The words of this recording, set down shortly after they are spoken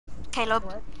Caleb.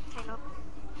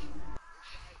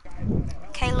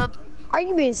 Caleb. Are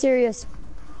you being serious?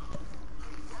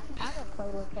 I haven't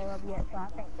played with Caleb yet, so I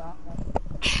think so.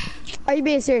 Are you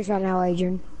being serious right now,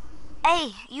 Adrian?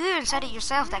 Hey, you even said it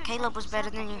yourself that Caleb was better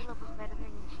than you.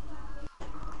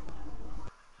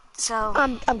 So.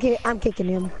 I'm kicking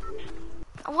him.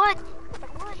 What?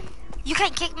 You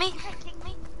can't kick me?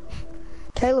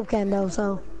 Caleb can though,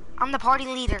 so. I'm the party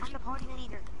leader.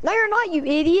 No, you're not, you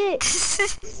idiot.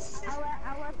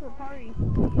 I left the party.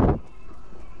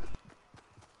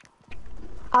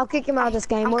 I'll kick him out of this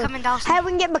game. I'm coming, Dawson. Hey,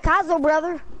 we can get Makazo,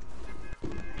 brother.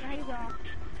 There you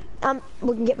go.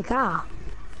 We can get Makai.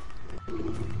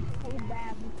 He's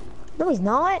bad. No, he's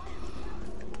not.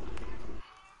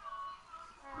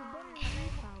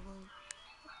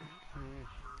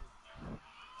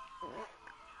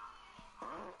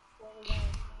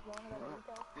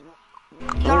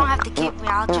 You don't have to kick me,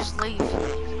 I'll just leave.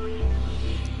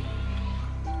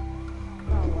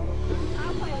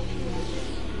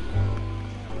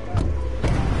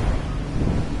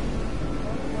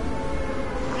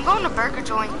 I'm going to Burger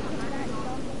Joint.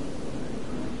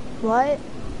 What?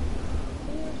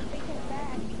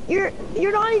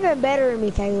 You're not even better than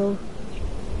me, Caleb.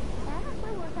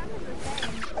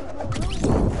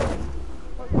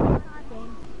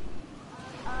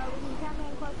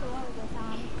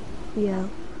 Yeah.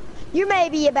 You may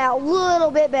be about a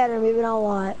little bit better than me, but not a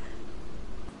lot.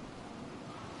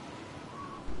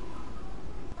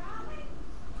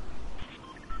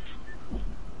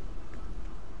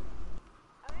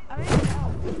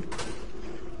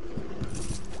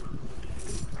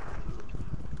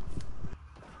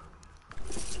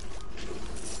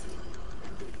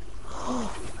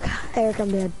 Oh, God. Eric,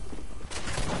 I'm dead.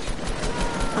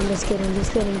 I'm just kidding,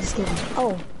 just kidding.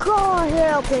 Oh, God,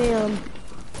 help him.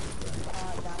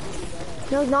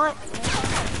 No, he's not.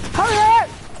 Hurry up!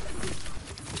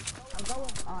 I'm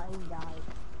going. Oh, he died.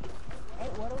 Hey,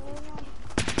 what are we on?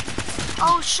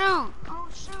 Oh shoot!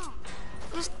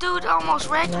 This dude almost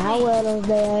wrecked Now me. Willow's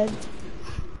dead.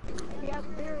 Yeah,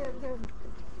 serious, dude.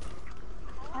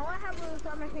 All I have was a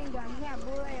submachine gun. Yeah,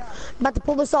 blue AR. About to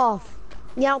pull this off.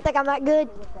 You don't think I'm that good?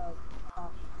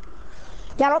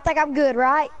 Y'all don't think I'm good,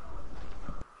 right?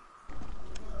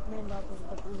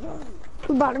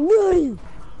 We're about to murder you.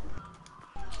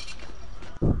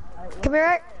 Come here,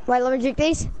 Eric. Wait, let me drink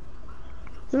these.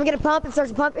 Let me get a pump and start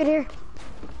a pump in here.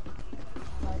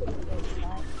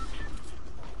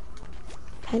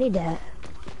 I need that.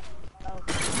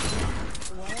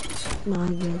 My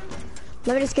good.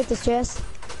 Let me just get this chest.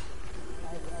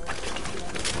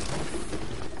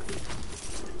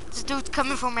 This dude's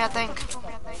coming for me, I think.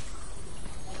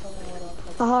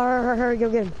 Oh, hurry, go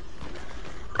get him.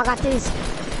 I got these.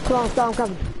 Come on, Star, I'm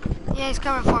coming. Yeah, he's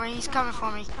coming for me. He's coming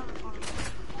for me.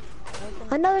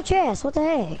 Another chest, what the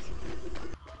heck?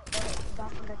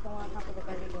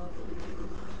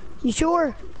 You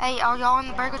sure? Hey, are y'all in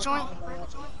the Burger Joint?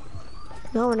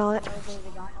 No, we're not.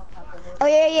 Oh,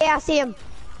 yeah, I see him.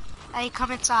 Hey,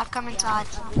 come inside, come inside.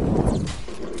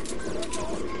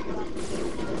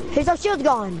 His shield's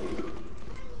gone.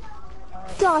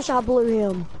 Gosh, I blew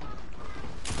him.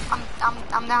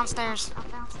 I'm downstairs.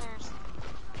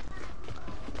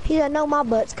 He doesn't know my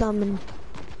butt's coming.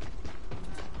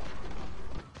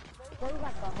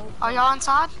 Are y'all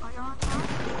inside?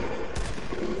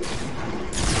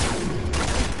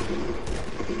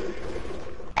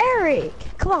 Eric,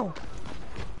 come on.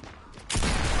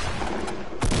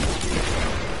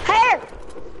 Hey, Eric!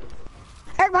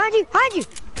 Eric, behind you!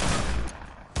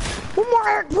 One more,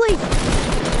 Eric, please!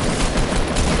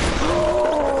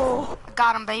 Oh.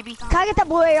 Got him, baby. Can I get that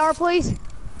blue AR, please?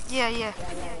 Yeah.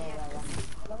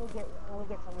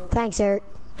 Thanks, Eric.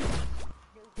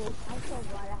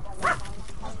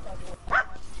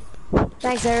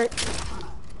 Thanks, Eric.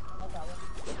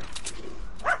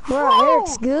 Bro,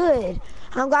 Eric's good.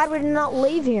 I'm glad we did not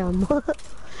leave him.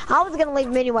 I was gonna leave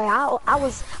him anyway. I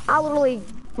literally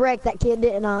wrecked that kid,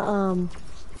 didn't I?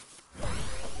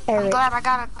 Eric. I'm glad I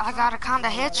got a kinda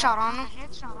headshot on him.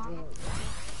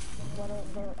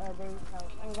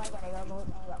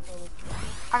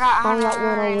 I got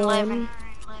 111.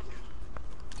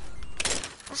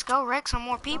 Let's go wreck some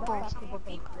more people.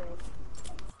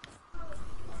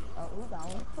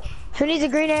 Who needs a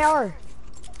green AR?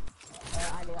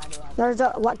 There's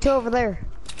two over there.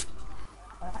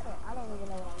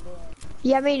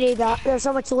 Yeah, me neither. There's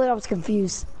so much loot, I was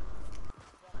confused.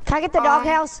 Can I get the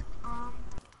doghouse?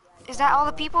 Is that all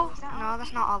the people? No,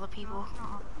 that's not all the people.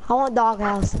 I want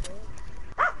doghouse.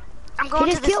 I'm going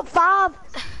He to just this. killed 5.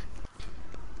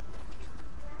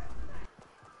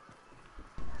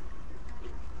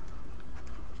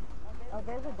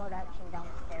 there's a boat actually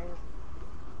downstairs.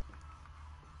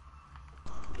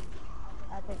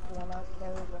 I think one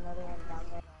upstairs, another one down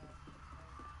there.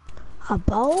 A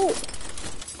boat?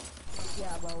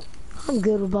 Yeah, a boat. I'm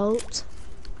good with boats.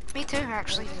 Me too,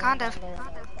 actually, kind of.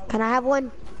 Can I have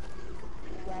one?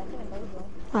 Yeah, I think there's one.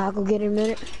 I'll go get it in a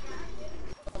minute.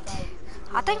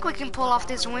 I think we can pull off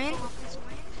this win.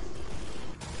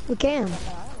 We can. I don't know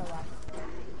why.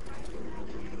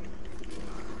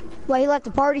 Wait, he left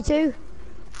the party too?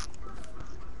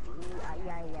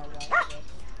 Yeah.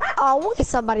 Oh, we'll get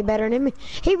somebody better than him.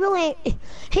 He really ain't,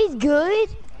 he's good.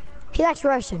 He likes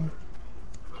rushing.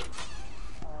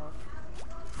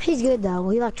 He's good though.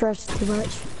 He likes rushing too much.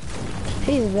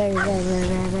 He's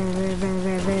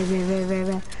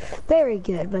very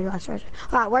good, but he likes rushing.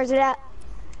 Alright, where's it at?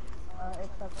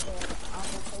 It's up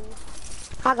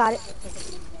there. I got it.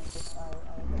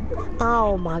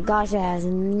 Oh my gosh, it has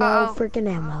no Uh-oh. freaking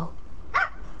ammo. I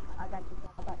got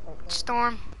that.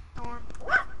 Storm.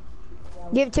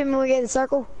 Give it to me when we get in the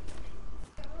circle.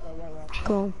 Yeah.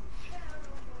 Cool.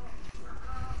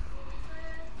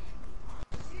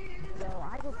 Yo,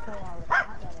 I just put all the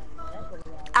shotgun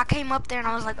in. I came up there and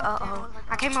I was like, uh-oh.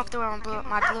 I came up there with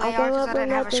my blue AR because I didn't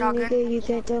have a shotgun. You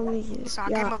can't tell me. So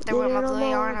I came up there with my blue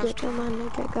AR and I was...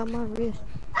 got my wrist.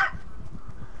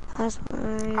 That's why.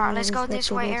 Alright, let's go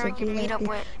this way, Eric, and meet up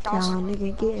with Dawson. Y'all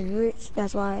nigga getting rich.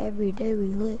 That's why every day we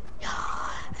live.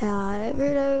 Yeah, every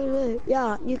day we live.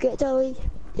 Yeah, you can't tell me.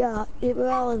 Yeah, we're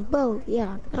all in boat.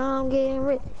 Yeah, I'm getting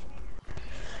rich.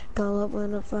 Call up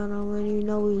when the final when you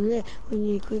know we live. When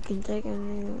you quick and take a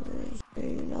nigga,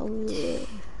 you know we live.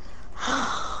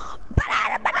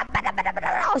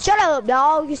 Oh, shut up,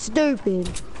 dog. You stupid.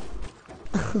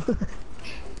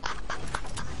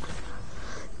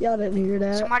 Y'all didn't hear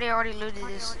that. Somebody already looted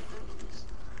this.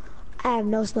 I have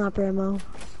no sniper ammo.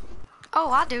 Oh,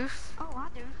 I do.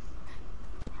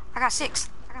 I got six.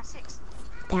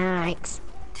 Thanks.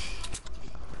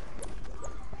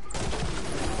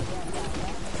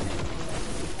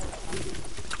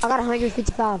 I got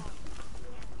 155.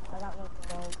 I got one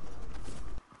for gold.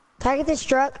 Can I get this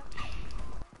truck?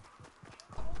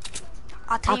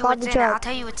 I'll tell I you called what's the in it. truck. I'll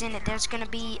tell you what's in it. There's gonna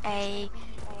be a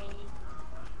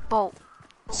bolt.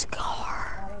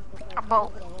 Scar. A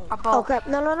bolt. Oh crap!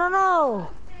 No!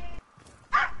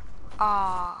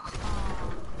 Aw.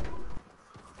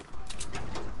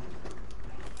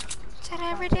 Said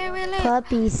every day we live.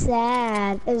 Puppy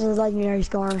sad. This is legendary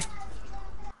Scar. Did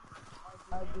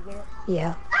you get it?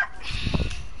 Yeah.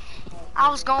 I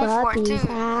was going for it too. Puppy's And he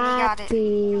got it. happy.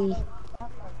 You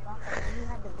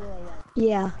had the blue AR.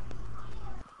 Yeah.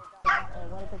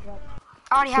 What if it's up?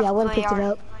 I already have Yeah, I a would've blue picked it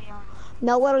AR. up.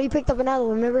 No, what? You picked up another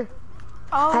one, remember?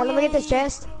 Oh, Hey, let me get this yeah.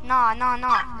 chest. Nah.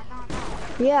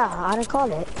 Yeah, I done caught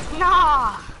it.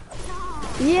 Nah.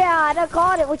 Yeah, I done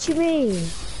caught it. What you mean?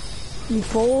 You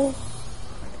fool.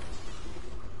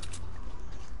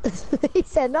 He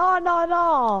said,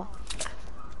 no.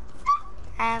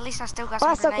 And at least I still got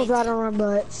My some circle's grenades. right on our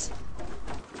butts.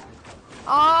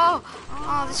 Oh,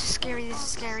 this is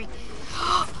scary.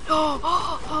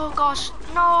 Oh gosh,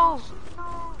 no.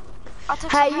 I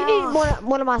took Hey, some you need health.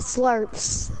 one of my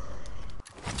slurps.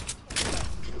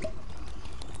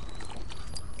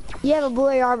 You have a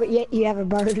blue AR, but yet you have a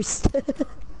burst.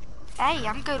 Hey,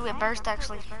 I'm good with burst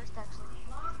actually.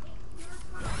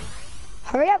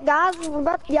 Hurry up, guys. We're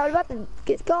about to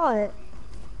get caught.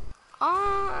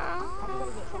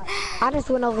 I just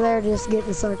went over there to just get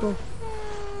the circle.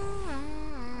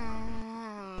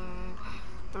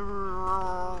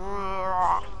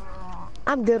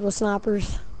 I'm good with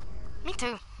snipers. Me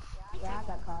too. Yeah, I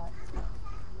got caught.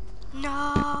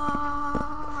 No.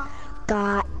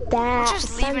 Got that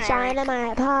just leaving sunshine Eric. in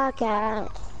my pocket.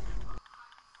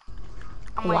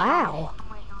 I'm waiting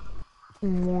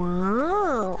on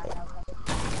Wow. it.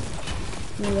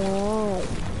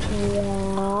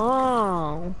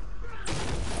 Wow.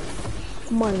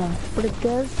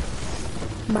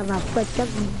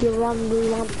 Motherfuckers, get on the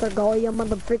lump of go, you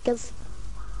motherfuckers.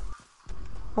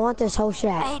 I want this whole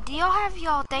shack. Hey, do y'all have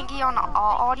y'all thingy on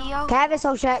all audio? Can I have this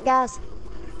whole shack, guys?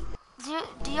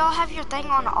 Do y'all have your thing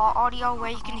on all audio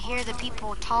where you can hear the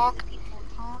people talk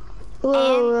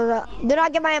Ooh, do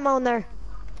not get my ammo in there.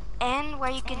 and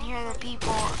where you can hear the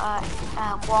people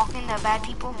walking, the bad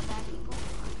people?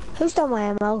 Who stole my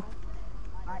ammo?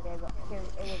 I did, but here, it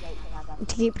was 18, I got it.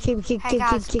 Keep Hey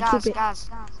guys, it.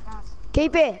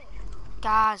 Keep it.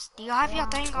 Guys, do you have your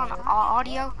thing on all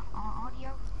audio?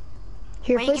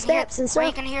 Hear Where you can footsteps and where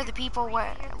you stuff. can hear the people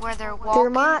where they're Through your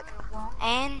walking, mic.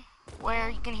 and where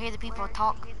you can hear the people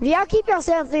talk. Y'all keep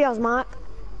yourself through yours, Mike.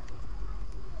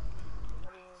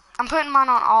 I'm putting mine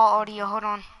on all audio. Hold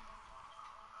on.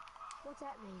 What's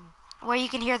that mean? Where you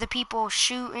can hear the people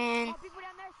shooting. Oh, people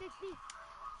down there, 60.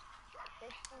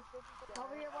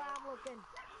 Over here where I'm looking.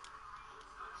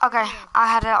 Okay, I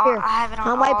had it on. Here. I have it on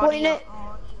How am I pointing audio. it?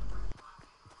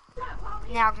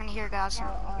 Now I can hear guys. Yeah,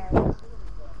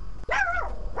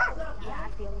 I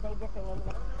see them. They just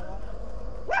eliminated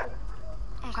someone.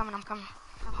 I'm coming.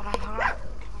 Hold on. I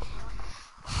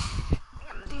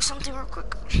gotta do something real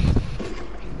quick.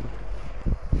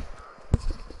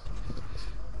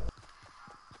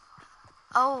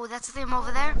 Oh, that's them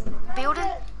over there. Building.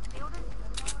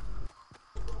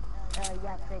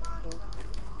 Yeah, 60.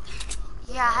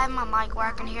 Yeah, I have my mic where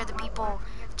I can hear the people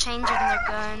changing their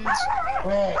guns.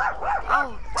 Wait,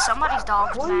 Oh, somebody's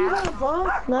dog's what are you mad. doing,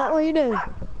 Punk? Matt, what are you doing?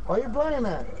 Why are you playing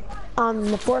that?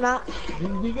 The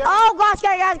Fortnite. You got, Oh, gosh,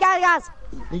 guys.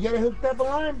 you got it hooked up a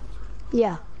line?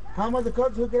 Yeah. How much the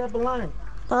coach hook it up a line?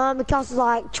 It costs us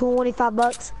like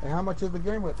 $25. And how much is the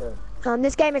game with that?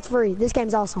 This game is free. This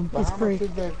game's awesome. But It's how free. much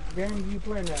is the game you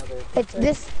play now? It's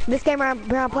this game I'm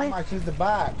How playing. much is the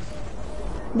box?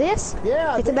 This?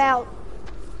 Yeah, It's about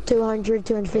 200,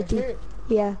 250. That's it.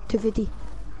 Yeah, 250.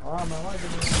 Oh, my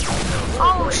wife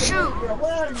Oh shoot! Yeah,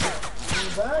 where are you?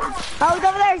 You buddy? Oh, he's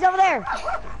over there. He's over there.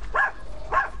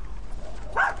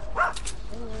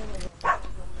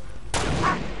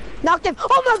 Knocked him.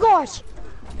 Oh my gosh.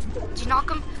 Did you knock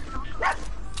him?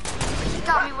 He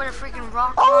got me with a freaking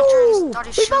rock launcher Oh, and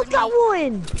started we both shooting got me.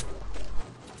 one.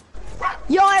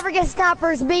 Y'all ever get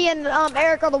snipers? Me and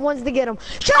Eric are the ones to get them.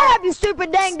 Shut up, you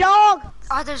stupid dang dog.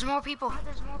 Oh, there's more people.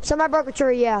 Somebody broke a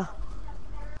tree, yeah.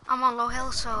 I'm on low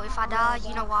health, so if I die,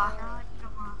 you know why.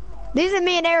 These are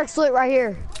me and Eric's loot right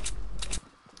here.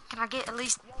 Can I get at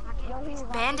least a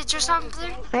bandage or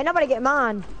something? Ain't nobody get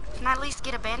mine. Can I at least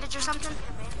get a bandage or something?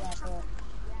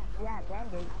 Yeah,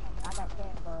 bandage. I got 10,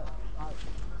 but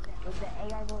with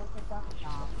the AR bullets and stuff, nah.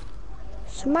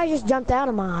 Somebody just jumped out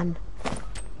of mine.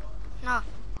 No.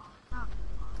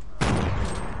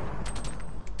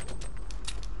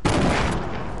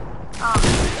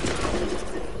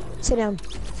 Oh, Sit down.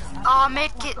 oh, a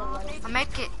medkit. A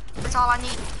medkit. That's all I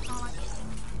need.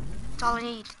 That's all I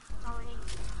need.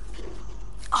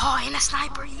 Oh, and a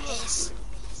sniper, yes.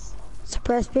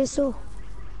 Suppressed pistol.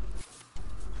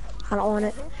 I don't want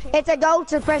it. It's a gold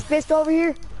suppressed pistol over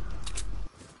here.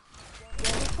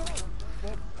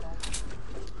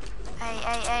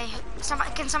 Hey.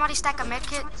 Can somebody stack a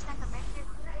medkit?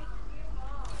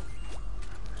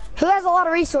 Who has a lot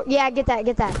of resources? Yeah, get that.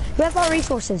 Who has a lot of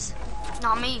resources?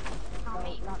 Not me.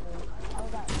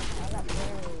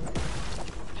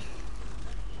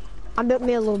 I built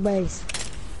me a little base.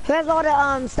 Who has a lot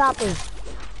of stoppers?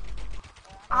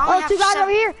 I only Oh, have two guys 7.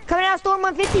 over here. Coming out of storm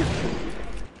 150.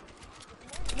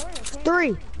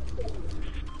 3.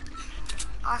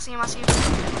 I see him.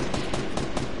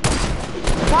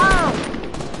 Wow.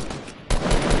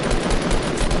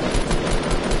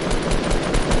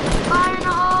 Fire in the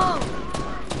hole.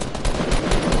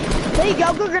 There you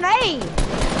go. Good grenade.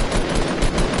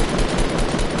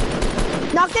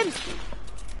 Knocked him.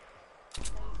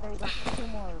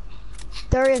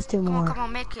 There is 2 more. Come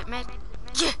on, medkit.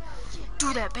 Yeah,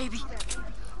 do that, baby.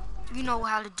 You know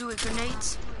how to do it,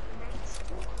 grenades.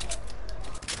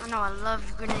 I know I love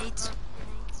you, grenades.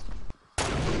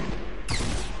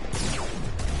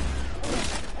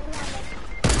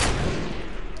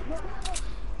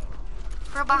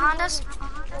 Girl behind us.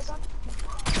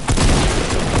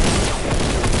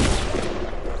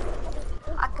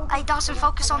 Hey, Dawson,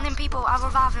 focus on them people. I'll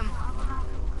revive him.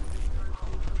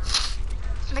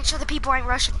 Make sure the people ain't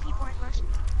rushing.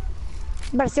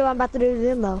 Better see what I'm about to do to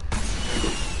them though.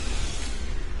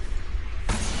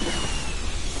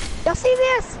 Y'all see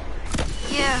this?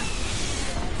 Yeah.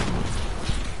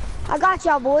 I got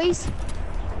y'all boys.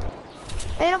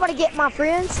 Ain't nobody get my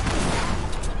friends.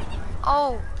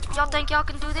 Oh, y'all think y'all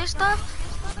can do this stuff?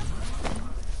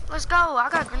 Let's go. I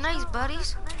got grenades,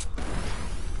 buddies.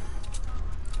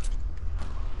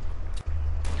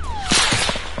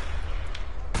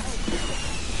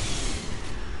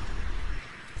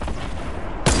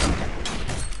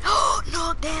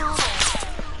 Knocked down.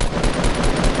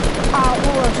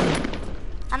 What was it?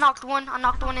 I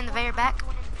knocked one in the very back.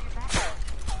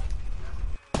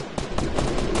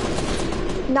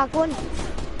 Knocked one.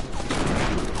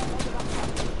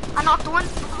 I knocked one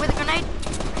with a grenade.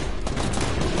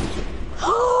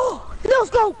 Oh, let's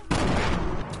go.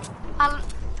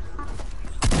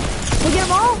 We get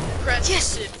them all?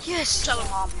 Yes. Tell him,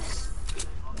 Mom.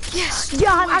 Yes.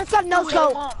 Yeah, I just got no Tell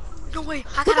him, scope. Mom. No way.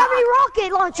 I Look how many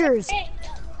rocket launchers.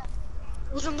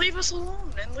 Well, then leave us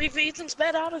alone and leave Ethan's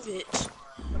bed out of it.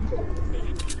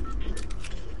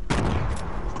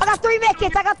 I got got 3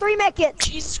 medkits. I got 3 medkits.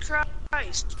 Jesus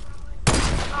Christ.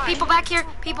 People back here.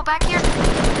 People back here.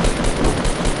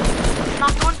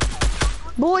 Knocked one.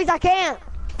 Boys, I can't.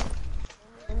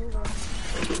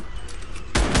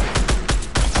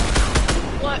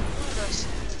 What?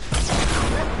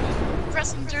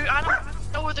 Press him through. I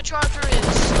don't know where the charger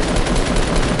is.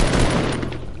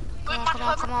 Come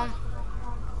on, come on.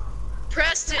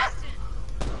 Pressed it.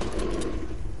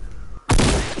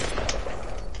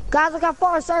 Guys, I got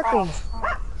 4 circles.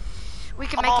 We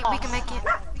can make it, we can make it.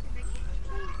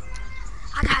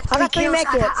 I got 3 got 3 kills.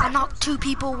 medkits. I knocked 2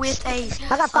 people with a...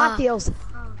 I got 5 kills.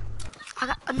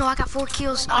 I got 4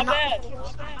 kills. Not bad.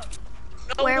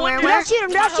 No Where? wonder- Don't shoot him,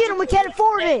 don't shoot him. We can't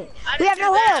afford it. We have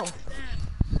no health.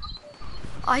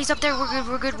 Oh, he's up there. We're good,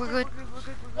 we're good, we're good.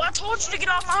 Well, I told you to get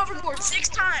off my hoverboard 6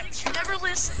 times. You never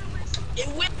listen. It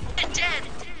went dead.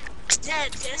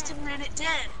 Dead. Just a minute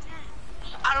dead.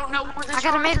 I don't know where the I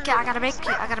gotta make it, charger I gotta make it,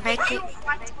 I gotta make it.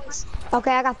 is.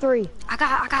 Okay, I got 3. I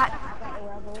got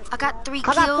 3 I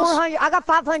got kills. 400. I got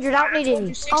 500. I don't need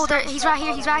any. Oh, there, he's right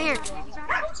here, he's right here.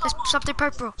 There's something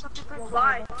purple.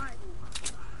 Bye.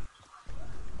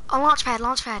 Oh, launch pad,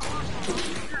 launch pad.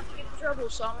 Trouble,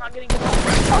 so I'm not getting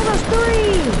Oh, there's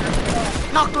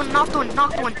 3. Knocked one, knocked one,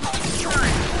 knocked one.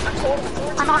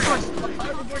 I knocked one.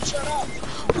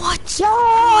 What? Yo,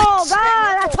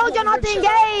 God, I told you not to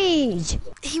engage.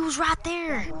 He was right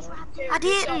there. I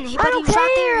didn't, I but he don't was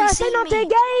right there. care. He I said seen not to me.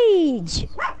 engage.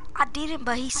 I didn't,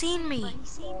 but he seen me.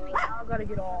 I gotta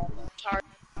get off. Tired.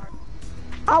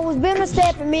 I was been a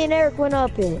step and me and Eric went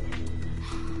up it.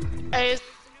 Hey,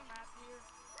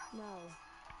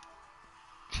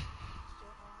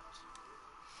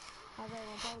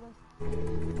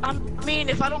 I mean,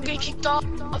 if I don't get kicked off,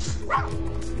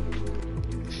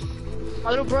 my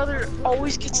little brother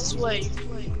always gets his way.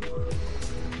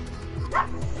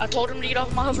 I told him to get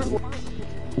off my hoverboard.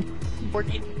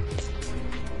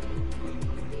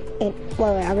 And,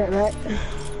 wait, I got right.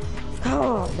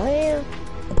 Oh, man.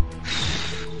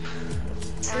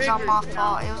 It was all my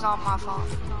fault, it was all my fault.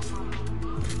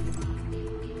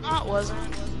 No, it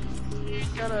wasn't. You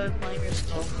gotta blame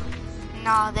yourself.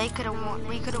 No, they could have won,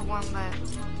 we could have won, but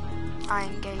I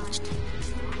engaged.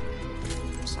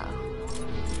 So,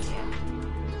 yeah.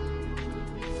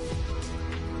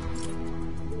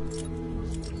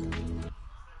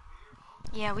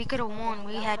 Yeah, we could have won.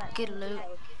 We had good loot,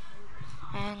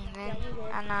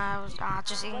 and I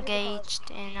just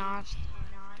engaged and I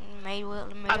made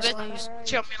I us bet lose. I'm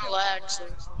gonna lag, so I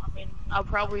mean, I'll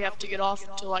probably have to get off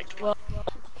until like 12.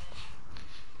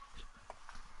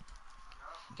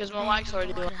 Because my mic's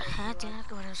already Could doing. have had that,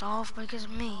 but it's off because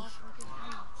of me.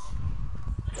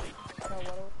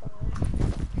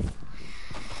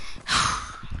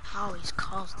 I always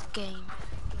caused the game.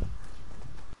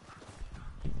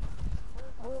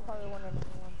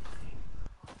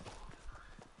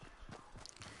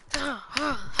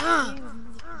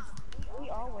 We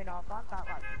all went off. I got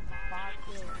like 5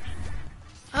 kills.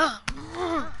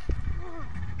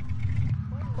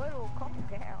 Little, calm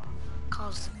down.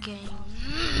 Cause the game.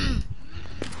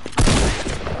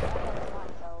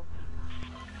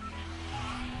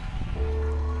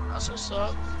 That's what's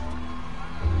up.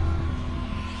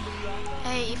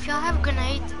 Hey, if y'all have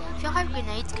grenades,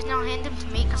 can y'all hand them to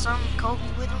me? Cause I'm cope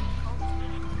with them.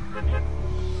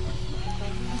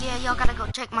 Yeah, y'all gotta go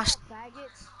check my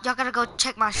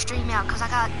stream out. Cause I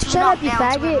got 2 Shut up, you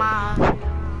knockdowns with faggot. my.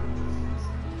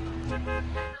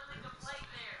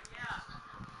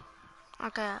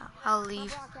 Okay, I'll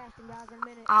leave.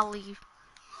 I'll leave.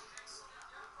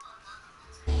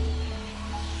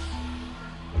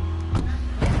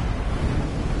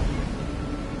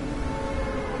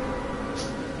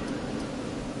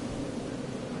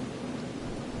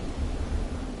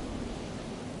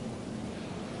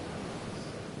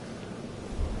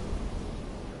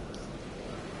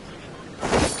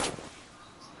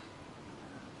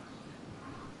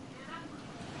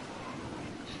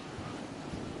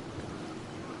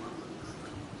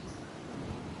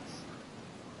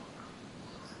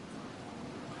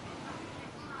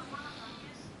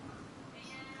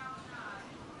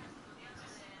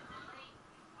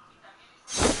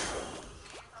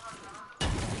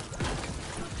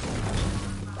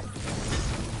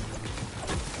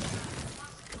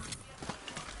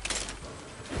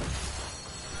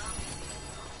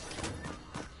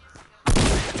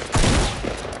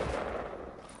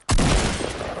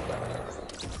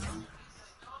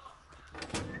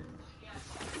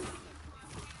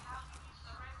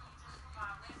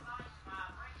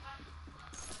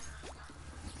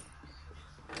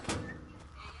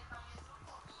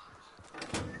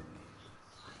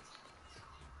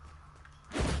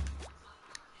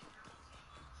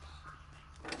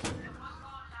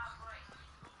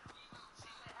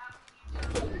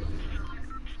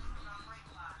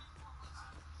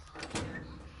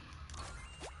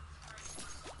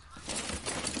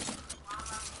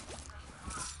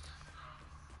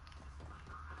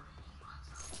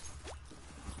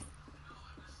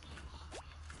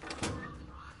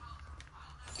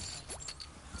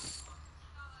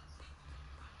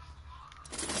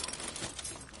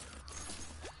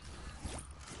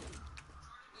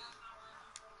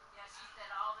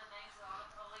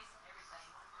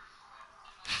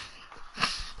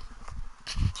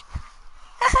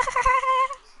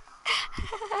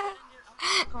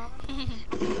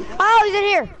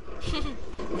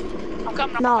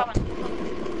 coming, I'm Knocked.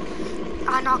 coming.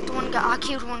 I knocked one guy. I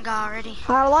killed one guy already.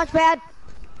 Alright, launch pad.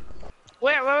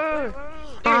 Where?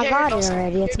 I Here, got it Dawson.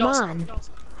 already. It's Here, Dawson. mine.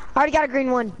 I already got a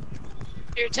green one.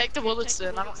 Here, take the bullets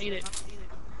then. I don't need it.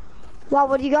 Well,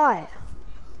 what do you got?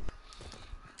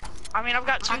 I mean, I've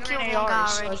got 2 I killed green one guy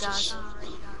ARs. So already, it's just...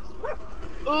 guys.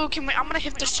 Ooh, can we? I'm gonna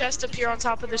hit this chest up here on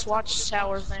top of this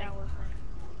watchtower thing.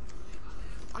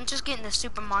 I'm just getting the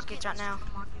supermarkets right now.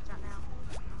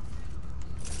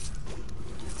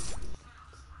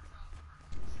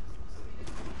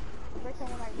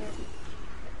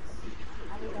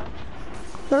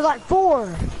 There's like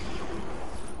 4.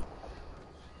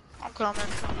 I'm coming.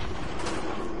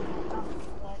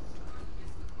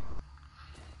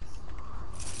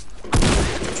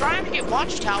 I'm trying to get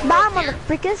watchtower Bye, up here.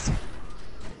 motherfuckers.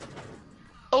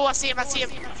 Oh, I see him.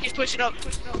 He's pushing up.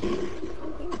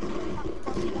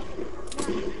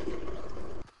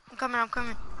 I'm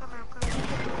coming.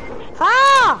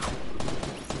 Ah!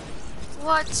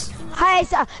 What? Hey,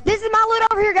 so this is my loot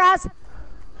over here, guys.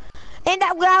 And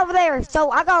that guy over there.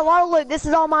 So I got a lot of loot. This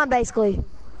is all mine, basically.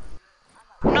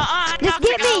 Nuh-uh, Just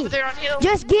get me. over there on hill.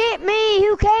 Just get me.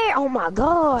 Who cares? Oh my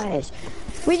gosh.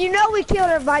 When you know we killed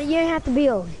everybody, you didn't have to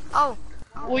build. Oh.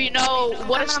 Well, you know,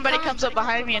 what if somebody comes up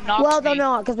behind me and knocks Well, me? don't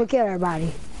know because we killed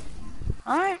everybody.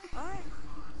 Alright.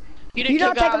 You You're didn't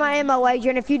not kill taking God. my ammo,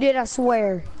 Adrian. If you did, I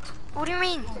swear. What do you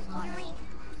mean?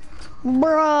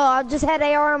 Bruh, I just had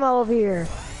AR ammo over here.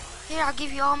 Here, I'll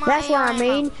give you all my That's what AR I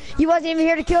mean. ammo. You wasn't even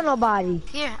here to kill nobody.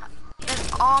 Here,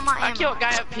 that's all my ammo. I killed a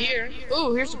guy up here.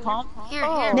 Ooh, here's a pump. Here,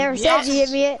 Oh, here. Never yes. said you hit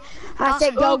me it. I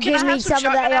said go Ooh, can give I me have some some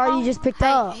of that shotgun AR ammo? you just picked Hey,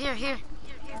 up. here.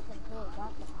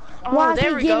 Oh, Why is there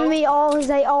he we giving go. me all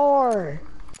his AR?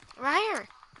 Right here.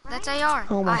 That's AR.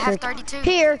 Oh my I have frick. 32.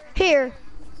 Here.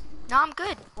 No, I'm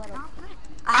good. I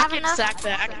I have can enough. stack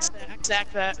that. I can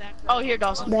stack that. Oh, here,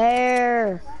 Dawson.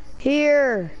 There.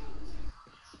 Here.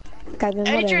 Okay, then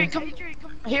Adrian, whatever.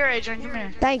 come. Here, Adrian, come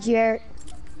here. Thank you, Eric.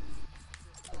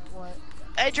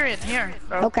 Adrian, here,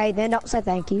 bro. Okay, then don't say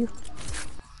thank you.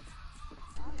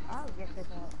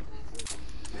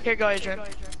 Here, go, Adrian.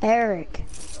 Eric.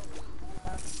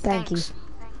 Thank you. Thanks.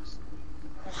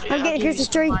 Yeah, I'm I'll getting give you Chris's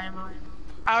some tree. of my ammo.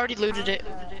 I already looted it.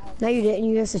 No, you didn't.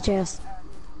 You missed a chest.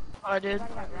 Oh, I did.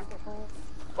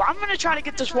 Well, I'm gonna try to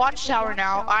get this watchtower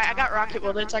now. I got rocket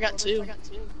bullets. I got 2.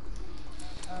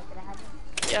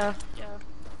 Yeah.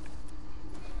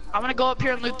 I'm gonna go up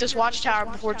here and loot this watchtower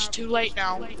before it's too late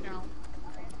now.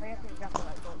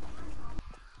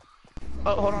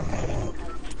 Oh, hold on.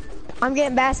 I'm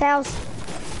getting Bass House.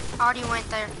 I already went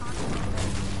there.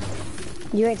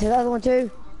 You went to the other one too?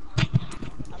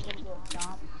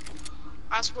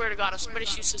 I swear to God, if somebody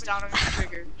shoots us down, I'm gonna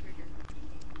trigger.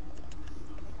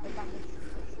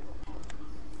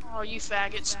 Oh, you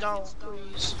faggots, don't,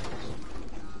 please.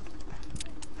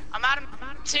 I'm out of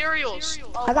materials.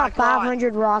 Oh I got my God.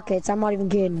 500 rockets. I'm not even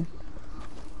kidding.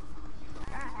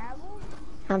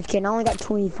 I'm just kidding. I only got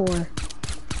 24.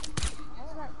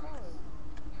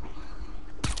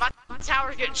 My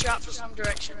tower's getting shot from some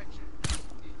direction.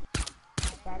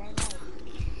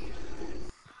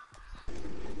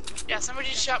 Yeah, somebody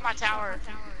just shot my tower.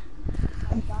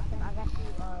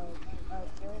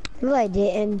 No, I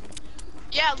didn't.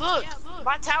 Yeah, look,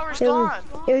 my tower's It gone.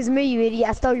 was, it was me, you idiot.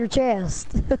 I stole your chest.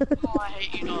 Oh, I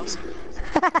hate you, Dawson.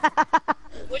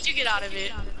 What'd you get out of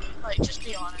it? Like, just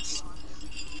be honest.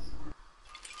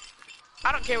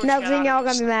 I don't care what No, you because got then y'all out of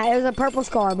gonna be it. mad. It was a purple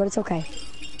scar, but it's okay.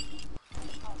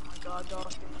 Oh my God,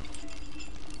 Dawson.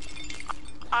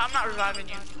 I'm not reviving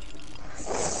you.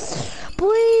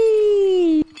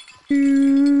 Please.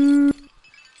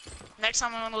 Next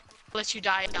time I'm gonna let you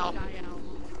die out.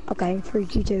 Okay,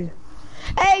 freak you too.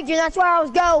 Adrian, that's where I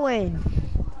was going.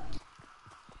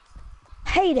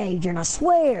 Hate Adrian, I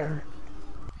swear.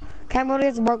 Okay, I'm gonna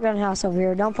get the broke down house over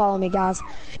here. Don't follow me, guys.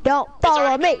 Don't follow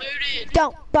already me. been looted.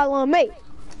 Don't follow me.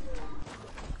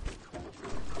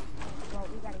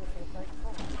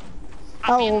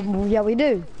 I mean, Oh, yeah, we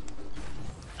do.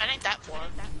 that ain't that far.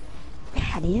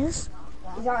 Yeah, it is.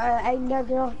 Is our Aiden there,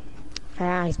 girl?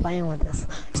 Ah, he's playing with us.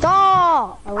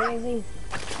 Stop! Oh, where is he?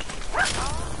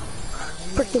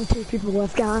 Freaking 2 people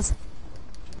left, guys.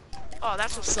 Oh,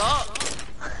 that's what's up.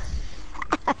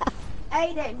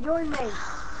 Aiden, join me.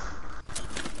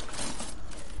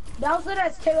 Dawson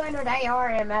has 200 AR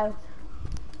ammo.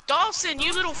 Dawson,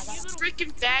 you little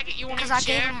freaking faggot, you wanna Because I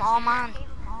gave share? him all mine.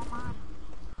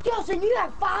 Dawson, you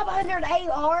have 500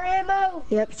 AR ammo?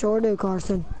 Yep, sure do,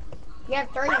 Carson. You have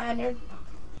 300.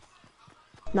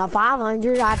 Not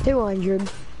 500, I have 200.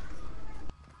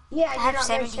 Yeah, I have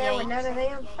 78. none of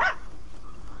them?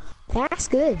 That's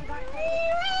good.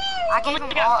 I gave him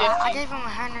all. I gave him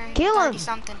 130 Kill him.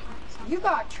 something. You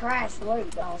got trash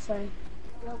loot, Dawson.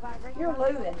 You're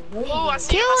looting. Oh, I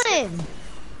see Kill him. him!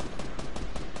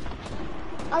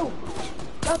 Oh,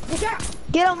 watch out.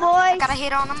 Get him, I boys! got a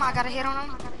hit on him. I got a hit on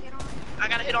him. I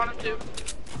got a hit on him too.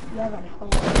 Yeah, but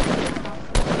hold on.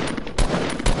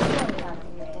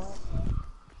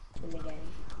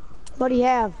 What do you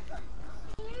have?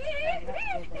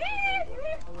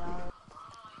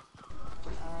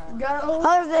 Go.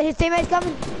 Oh, his teammates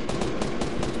coming?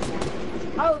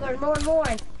 Oh, there's more and more.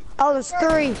 Oh, there's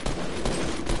 3. And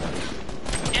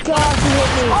God, he hit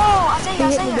me. Oh, I see He you. I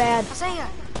hit see me you. bad. I see you.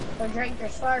 So drink your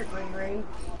slurp, Riri.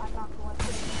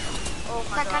 oh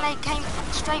my That god. grenade came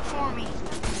straight for me.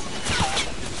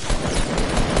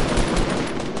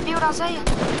 See what I see you?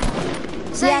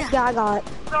 See Yes, ya. I got it.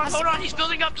 Hold on, he's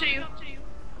building up to you.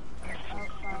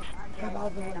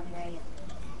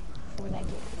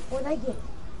 Before they get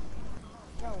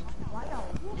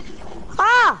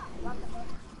Ah!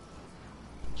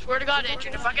 Swear to God,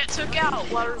 Adrian, if I get took out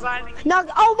while reviving, Knock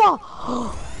over!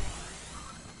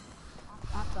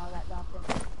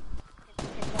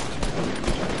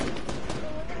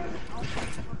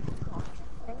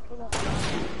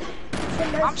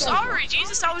 I'm sorry,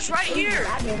 Jesus, I was right here.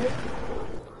 I did it.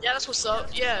 Yeah, that's what's up.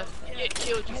 Yeah, get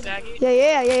killed, you faggot.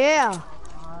 Yeah.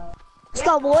 Let's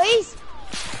go, boys!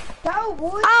 Go,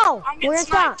 boy. Oh! I'm We're getting in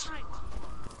spot. sniped.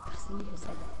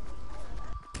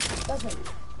 Listen,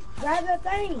 grab that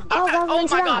thing. Oh, Okay, that oh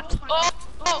one's my locked. God.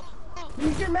 Oh.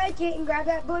 Use your med kit and grab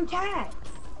that blue tag.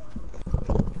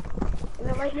 And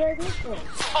then right near this one.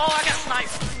 Oh, I got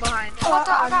sniped behind. What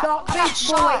the- I got- Not I got Beast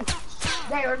shot. Boy.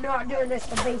 They are not doing this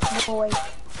to Beast Boy.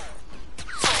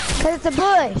 Cause it's a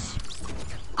bush.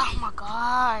 Oh my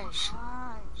gosh.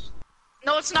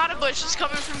 No, it's not a bush. It's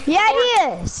coming from Yeah, north.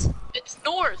 it is. It's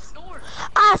north.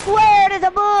 I swear it is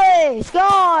a bush,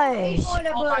 guys. On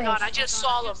the Oh my bush. God, I just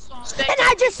saw them. Stay. And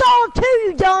I just saw him too,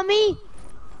 you dummy.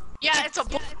 Yeah, it's a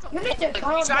bush. You need to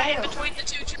calm He's right in down. between the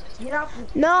two trees. Get off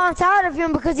the No, I'm tired of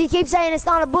him because he keeps saying it's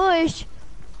not a bush.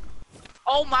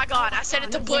 Oh my God, I said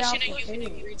it's a bush in a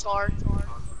unit, you retard.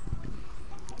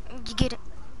 You get it?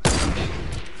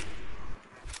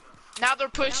 Now they're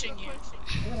pushing you.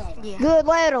 Yeah. Good,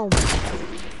 let him.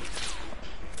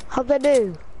 Hope they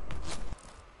do.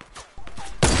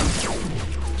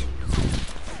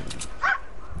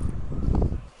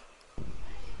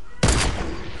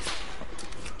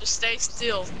 Just stay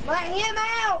still. Let him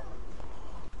out!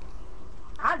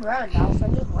 I'd run,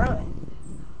 Dawson. Just run.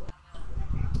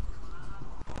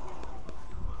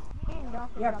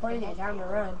 You have plenty of time to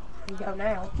run. You go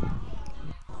now.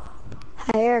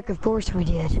 Hey, Eric, of course we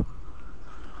did.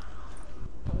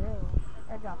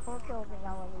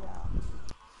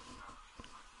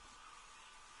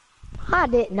 I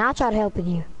didn't. I tried helping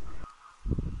you.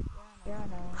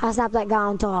 I snapped that guy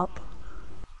on top.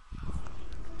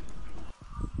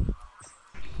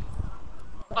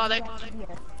 Oh, they.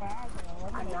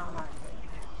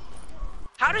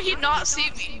 How did he not see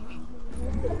me?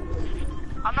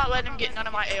 I'm not letting him get none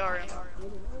of my AR.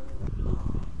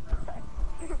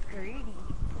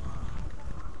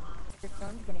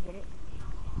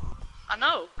 I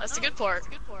know. That's the good part.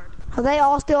 Are they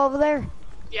all still over there?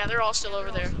 Yeah, they're all still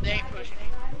over there. They ain't pushing.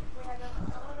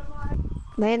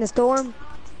 Man, the storm?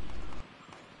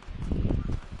 Dude,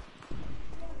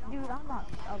 I'm not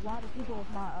a lot of people with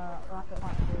my rocket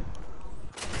launcher.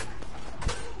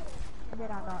 Did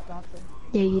I not, Dawson?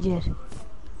 Yeah, you did.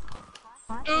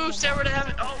 Ooh, Stairway to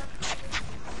Heaven. Oh,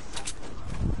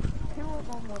 Two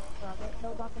of them was rocket.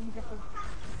 No, Dawson, he just was.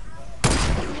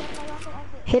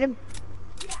 Hit him.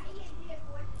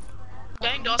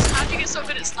 dang, Dawson, how'd you get so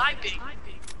good at sniping?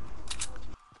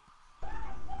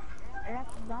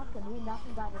 That's Dawson. He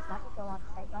Dawson got his rocket so on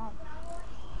take off.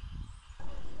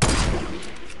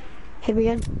 Hit me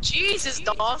again. Jesus,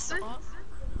 Dawson.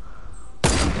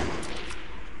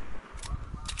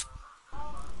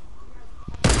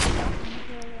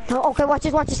 Oh, okay, watch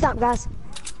this stop, guys.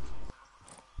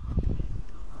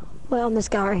 Wait on this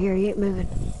guy right here, he ain't moving.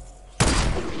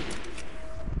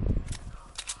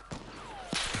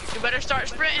 You better start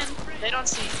sprinting. They don't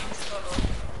see you.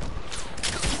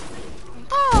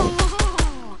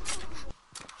 Oh!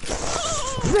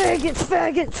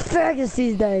 Faggots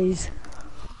these days.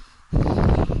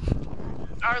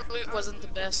 Our loot wasn't the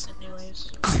best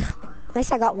anyways. At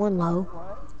least I got one low.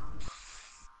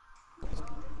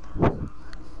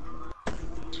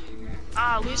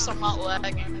 At least I'm not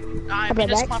lagging. I be mean,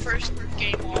 it's back. my first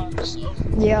game on, so.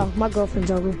 Yeah, my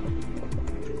girlfriend's over.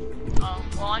 Well,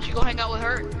 why don't you go hang out with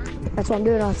her? That's what I'm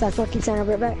doing. That's what I keep saying. I'll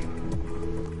be right back.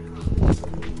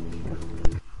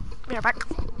 Be right back.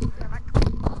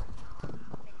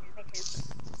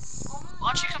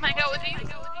 Why don't you come hang out with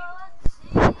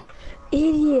me?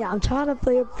 Idiot, I'm trying to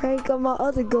play a prank on my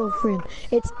other girlfriend.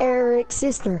 It's Eric's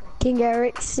sister, King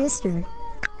Eric's sister.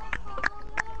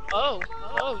 Oh.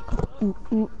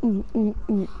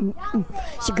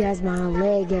 She grabs my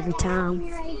leg every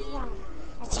time.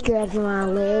 She grabs my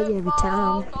leg every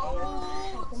time.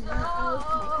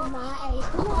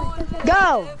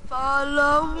 Go!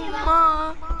 Follow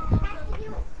my.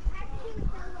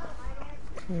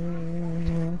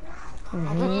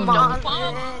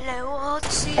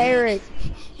 Eric.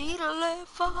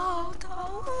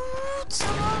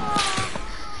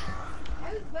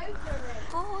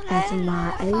 At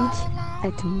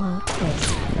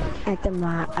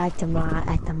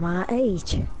my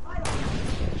age.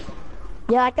 You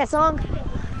like that song?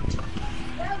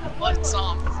 What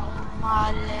song?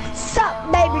 What's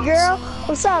up, baby girl?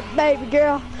 What's up, baby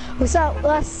girl? What's up,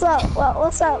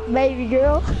 baby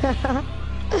girl?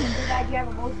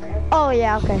 Oh,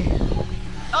 yeah, okay.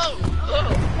 Oh.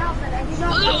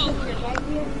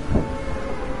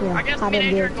 Yeah, I guess I me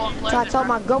and didn't do Andrew it. are going So I told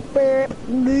my girlfriend.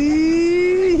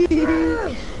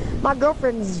 My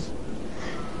girlfriend's.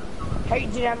 Hey,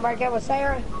 did you break up with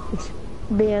Sarah?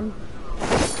 Ben.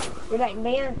 You're like,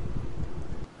 man?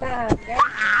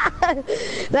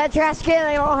 That trash can,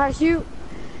 they don't know how to shoot.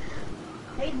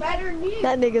 He's better than you.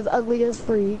 That nigga's ugly as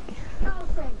freak.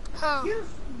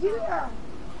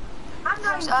 I'm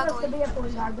not even supposed to be a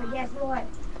point guard, but guess what?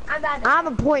 I'm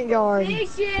a point guard.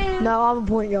 Position. No, I'm a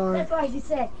point guard. That's why he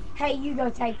said, hey, you go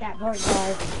take that point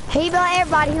guard. He let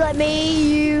everybody, he let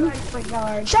me, you. Point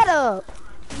guard. Shut up.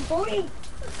 40.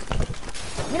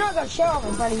 You're not going to show off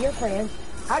in front of your friends.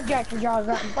 I'll jack your jaws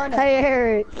right in front of you. Hey,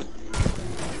 Eric.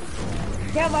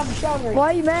 Tell him I'm showing. Why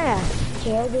are you mad?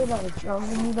 Yeah, dude, I'm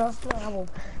showing you those trouble.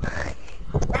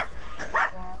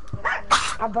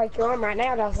 I'll break your arm right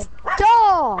now, Dawson.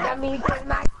 Dog! I mean, because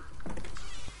my...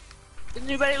 Did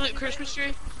anybody loot Christmas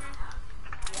tree?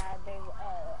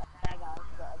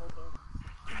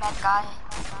 Bad guy.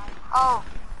 Oh.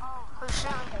 Who's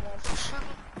shooting?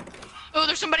 Oh,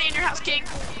 there's somebody in your house, King.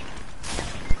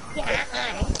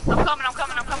 I'm coming.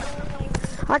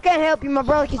 I can't help you, my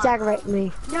brother keeps aggravating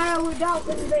me. No, we don't.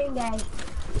 It's Green Day.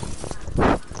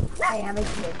 Hey, I'm a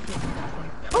kid.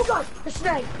 Oh, God, a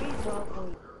snake.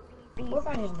 What if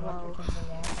I didn't blow?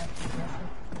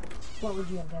 What would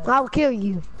you have done? I will kill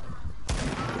you.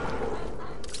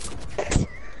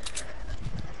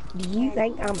 Do you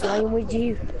think I'm playing with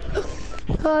you?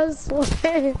 I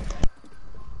swear.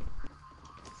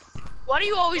 Why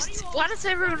does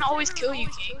everyone always kill you,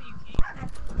 King?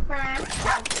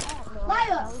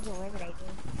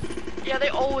 Yeah, they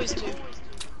always do.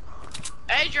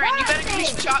 Adrian, you better give me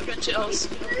some shotgun shells.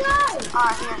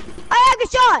 Alright, here. I got a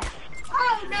shot!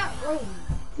 Oh, no.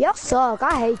 Y'all suck.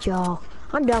 I hate y'all.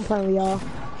 I'm done playing with y'all.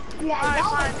 Yeah, Alright, y'all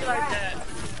fine, do like that.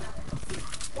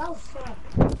 Y'all suck.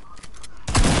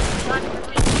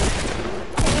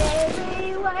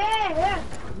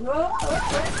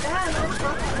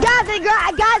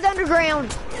 Everywhere. Guys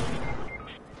underground.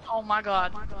 Oh my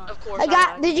god. Of course. Hey,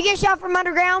 did you get shot from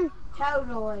underground?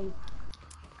 Totally.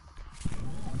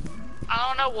 I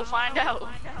don't know, we'll find out.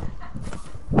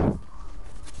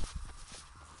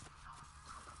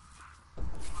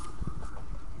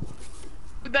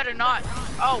 We better not.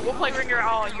 Oh, we'll play Ringer.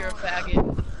 Oh, you're a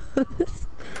faggot.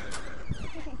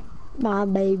 My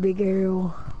baby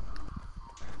girl.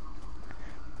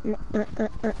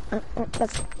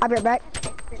 I'll be right back.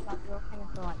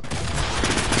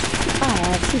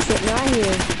 She's sitting right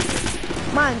here.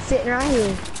 Mine's sitting right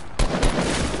here.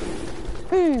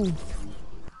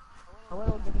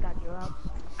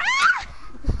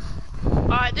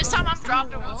 Alright, this time I'm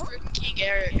dropping one for King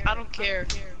Eric. I don't care.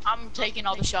 I'm taking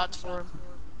all the shots for him.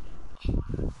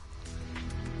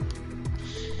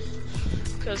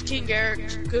 Because King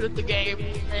Eric's good at the game,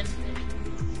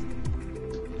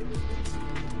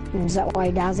 and Is that why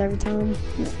he dies every time?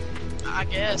 I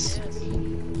guess.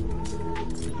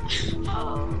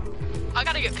 I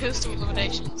gotta get pistol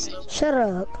eliminations, so. Shut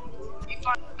up. You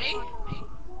find me?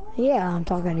 Yeah, I'm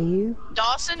talking to you.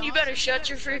 Dawson, you better shut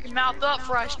your freaking mouth up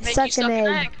before I make you Suck suck an an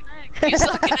egg. egg. You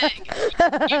suck an egg.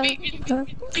 You beat me to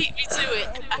it.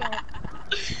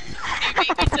 You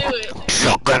beat me to it.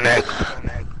 Suck a neck.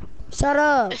 Shut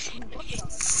up.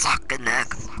 Suck a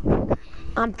neck.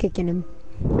 I'm kicking him.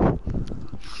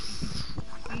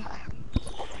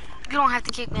 You don't have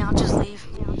to kick me, I'll just leave.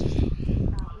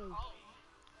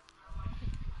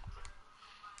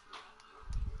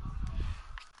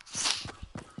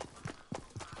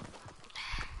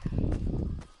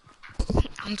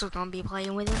 I'm just gonna be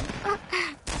playing with him.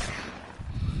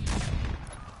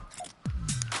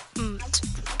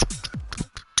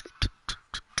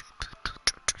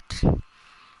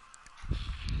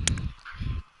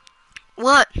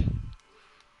 What?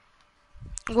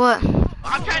 What?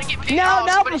 I'm trying to get paid. No, Oh,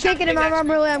 no, somebody I'm trying to kicking him. pickaxe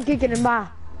me. I'm kicking him. Bye.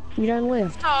 You done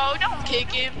lift. No, don't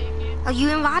kick him. Oh, you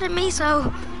invited me,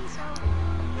 so.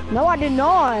 No, I did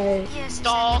not. Yes.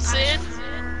 Dawson.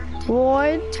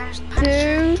 1, 2.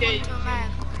 Okay.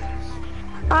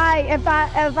 Alright, if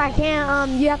I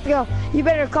can't, you have to go. You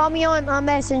better call me on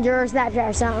Messenger or Snapchat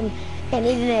or something and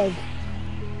eat an egg.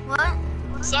 What?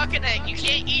 Suck an egg. You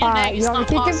can't eat an Alright, egg. you It's want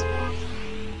me not to kick possible. him?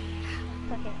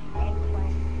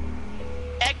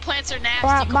 Eggplants are nasty.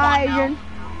 Alright, Come bye, on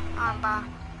now. Adrian. Bye.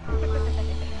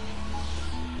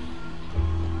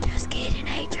 Just kidding,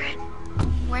 Adrian.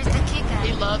 Where's the kick at?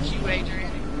 He loves you,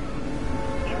 Adrian.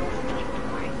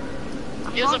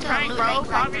 I'm It was a going to prank, Loot bro. Lake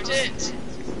Calm your Factories. tits.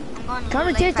 I'm going to Calm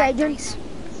Loot your Lake tits, Adrian. Factories.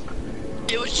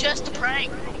 It was just a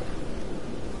prank.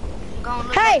 I'm going to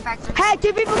Loot Hey, Lake Factories. hey,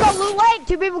 2 people go Loot Lake,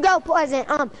 2 people go Pleasant.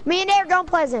 Me and Eric going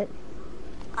Pleasant.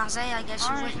 Isaiah, I guess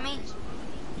you're with me.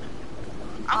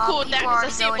 I'm cool with that people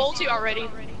because I already see going. Bolty already.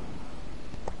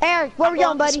 Eric, where we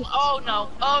going, buddy? Oh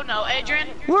no, Adrian.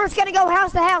 We're just gonna go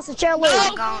house to house and share loot.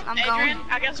 I'm Adrian, going.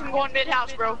 I guess I'm going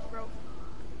mid-house, bro.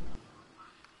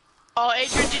 Oh,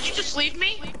 Adrian, did you just leave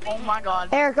me? Oh my god.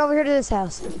 Eric, over here to this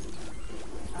house.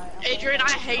 Adrian,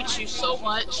 I hate you so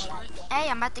much. Hey,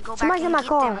 I'm about to go Somebody's back in and my get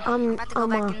car. them. I'm about to go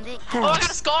back and dig. Oh, I got a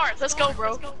House. scar. Let's go,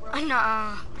 bro.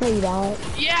 No, No, you don't.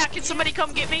 Yeah, can somebody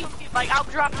come get me? Like, I'll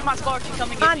drop you my scar if you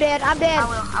come and get I'm me. dead. I'm dead.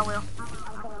 I will.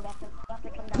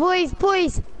 Please,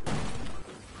 please.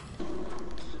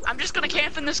 I'm just gonna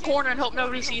camp in this corner and hope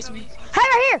nobody sees me. Hey,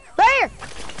 right here. Right here.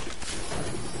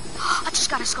 I just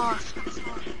got a scarf.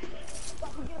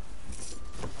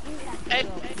 Hey,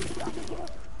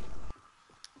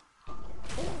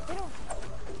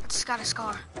 I just got a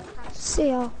scar. See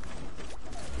y'all.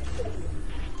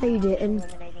 No, you didn't.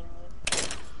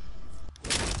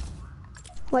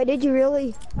 Wait, did you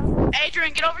really?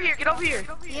 Adrian, get over here. Get over here.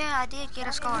 Yeah, I did get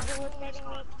a scarf.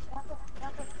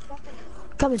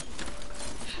 Coming.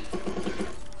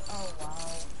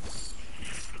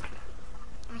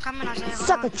 I'm coming, Isaiah. Hold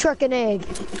Suck a on. truck and egg.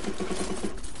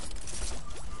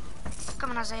 I'm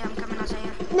coming, Isaiah.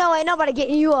 No, ain't nobody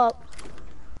getting you up.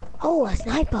 Oh, a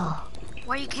sniper.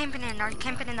 Where are you camping in? Are you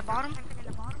camping in the bottom?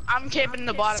 I'm camping in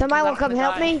the bottom. Somebody 'cause will I'm come gonna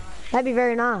help die. me? That'd be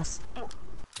very nice.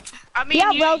 I mean,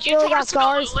 Yeah, you, bro, you really told got us to go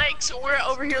scars. Loot Lake, so we're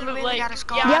over here, Loot really Lake. got a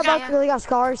scar. Yeah, Yeah, I got, both really got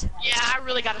scars. yeah, I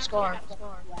really got a scar.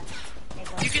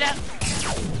 You could have.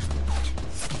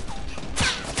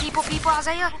 People,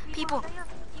 Isaiah. People.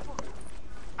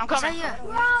 I'm coming. Isaiah.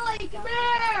 Raleigh, come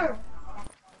here!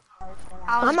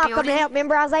 I'm not coming to help.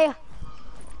 Remember, Isaiah?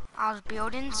 I was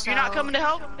building, so... You're not coming to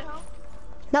help?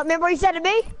 No, remember what you said to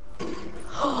me?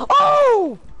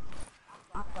 Oh!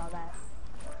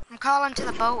 I'm crawling to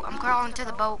the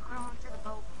boat.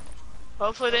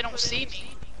 Hopefully they don't see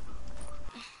me.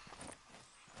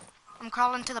 I'm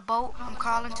crawling to the boat.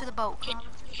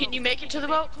 Can you make it to the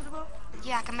boat?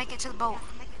 Yeah, I can make it to the boat.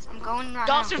 I'm going right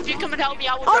Dawson, now. if you come and help me,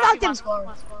 I will Oh, drop knocked you my him.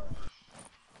 scar.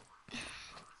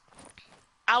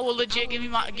 I will legit give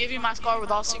you my scar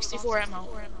with all 64 ammo.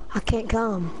 I can't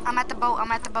come. I'm at the boat.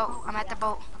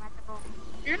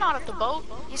 You're not at the boat.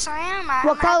 Yes, I am.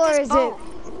 What color is it?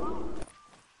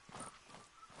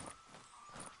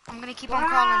 I'm gonna keep on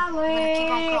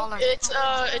crawling. It's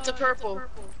a purple.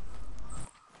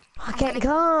 I can't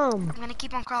come. I'm gonna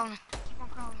keep on crawling.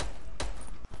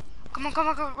 Come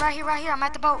on. Right here. I'm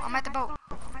at the boat.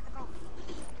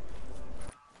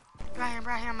 Right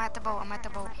here. I'm at the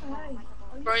boat.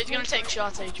 Bro, he's gonna take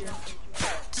shots, Adrian.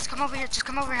 Just come over here.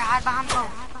 Hide behind the boat.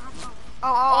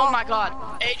 Oh my god.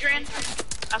 Adrian,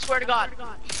 I swear to God.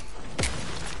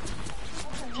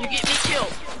 If you get me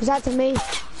killed, Was that to me?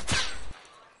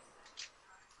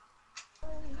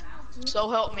 so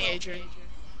help me, Adrian.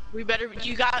 We better,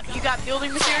 you got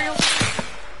building materials?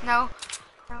 No.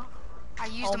 I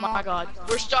used Oh them all. my god.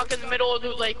 We're stuck in the middle of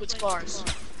Loot Lake with scars.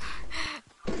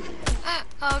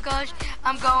 Oh gosh.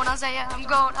 I'm going, Isaiah.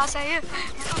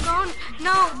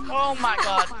 No. Oh my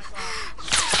god.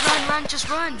 Run. Just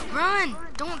run.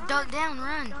 Don't duck down.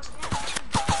 Run.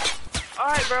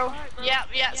 Alright, bro. Yeah,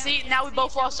 see, now we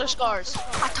both lost our scars.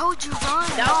 I told you run.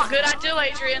 That was a good idea,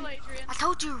 Adrian. I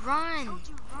told you run.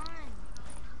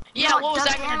 Yeah, No, what was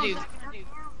duck that gonna do? down.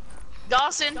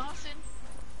 Dawson?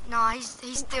 No, he's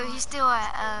still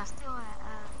at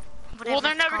whatever Well,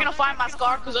 they're it's never called. gonna find my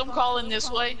scar because I'm calling this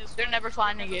way. They're never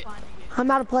finding it.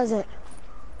 I'm out of Pleasant.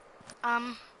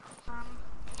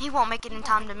 He won't make it in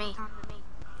time to me.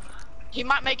 He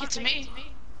might make it to me.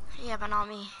 Yeah, but not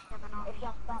me. If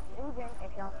y'all stop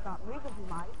moving, he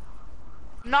might.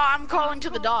 No, I'm calling to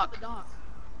the dock.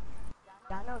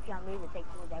 I know if y'all move, it takes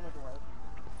more damage away.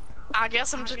 I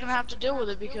guess I'm just gonna have to deal with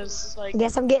it because, like, I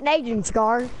guess I'm getting Adrian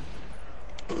scar.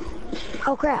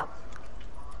 Oh crap.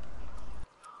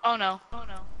 oh no.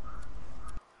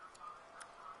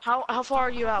 How far are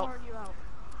you out?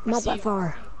 Not that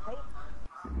far.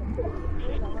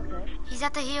 He's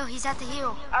at the hill. He's at the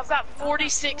hill. I've got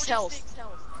 46 health.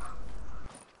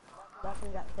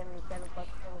 Dawson got 77 plus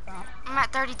overtime. I'm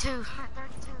at 32.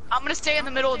 I'm gonna stay in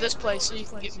the middle of this place so you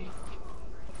can get me.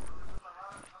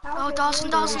 Oh,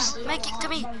 Dawson, make it to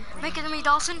me. Make it to me,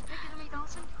 Dawson.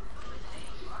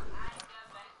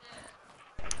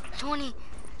 20,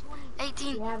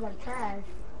 18, You have like trash.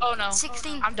 Oh no.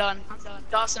 16. I'm done.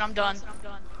 Dawson, I'm done.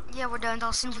 Yeah, we're done,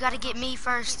 Dawson. You gotta get me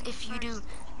first if you do.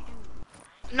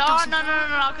 No, Dawson.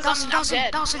 no, because I'm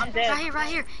dead. Dawson, I'm dead. right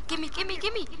here. Give me.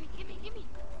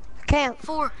 Can't.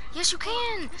 4. Yes, you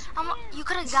can. You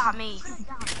could have got me.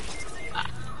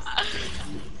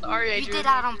 Sorry, You Adrian. did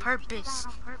that on purpose.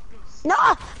 No,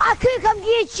 I couldn't come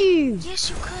get you. Yes,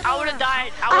 you could. I would have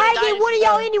died. I had to get one of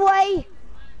y'all anyway.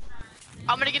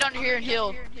 I'm gonna get under here and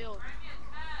heal.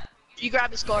 You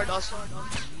grab the scar, Dawson.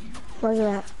 Where's it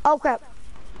at? Oh crap.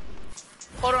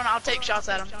 Hold on, I'll take shots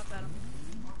at him.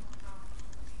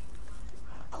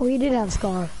 Oh, he did have a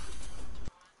scar.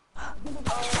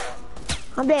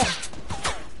 I'm dead.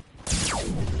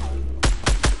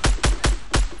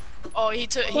 Oh, he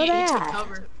took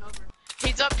cover.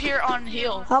 He's up here on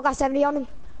hill. Oh, I got 70 on him.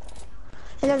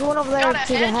 And there's one over there Got a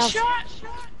to the house.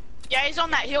 headshot? Yeah, he's on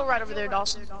that hill right over there,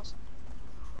 Dawson.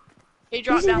 He You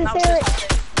dropped see down. this That was area? his.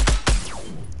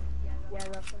 Yeah,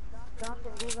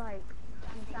 Dawson, he's like,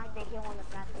 he's trying to get on the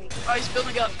factory. Oh, he's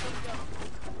building up.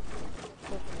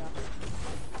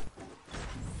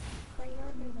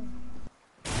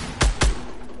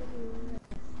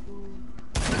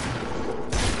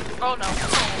 Oh no.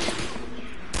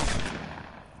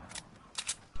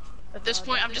 At this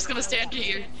point, I'm just gonna stand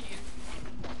here.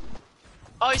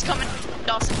 Oh, he's coming.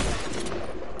 Dawson.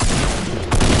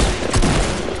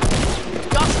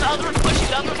 Dawson, the other one's pushing.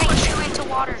 The other one's pushing. Shoot into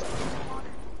water.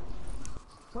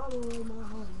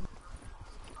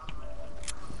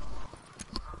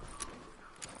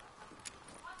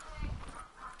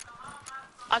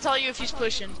 I'll tell you if he's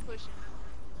pushing.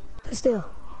 Still.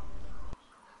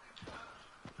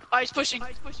 Oh, he's pushing.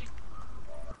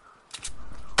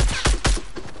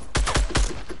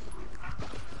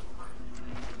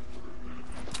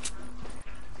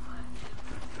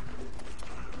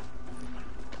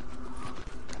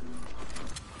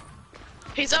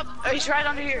 He's up. Oh, he's right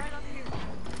under here.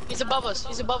 He's above us.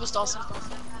 He's above us, Dawson.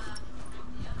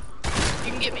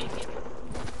 You can get me.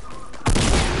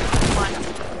 Come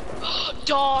on.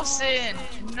 Dawson!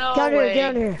 No Down way. here,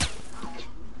 down here.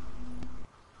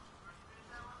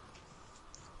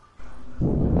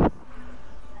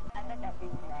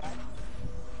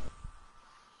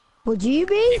 Would you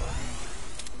be?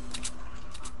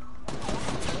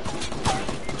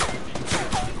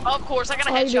 Of course, I got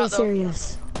a Are you being headshot though.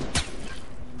 serious?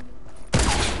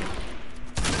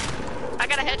 I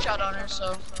got a headshot on her,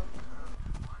 so.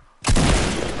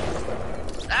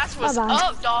 That's what's Bye-bye.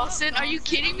 up, Dawson. Are you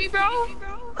kidding me, bro?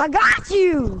 I got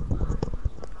you!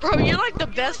 Bro, you're like the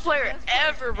best player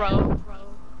ever, bro.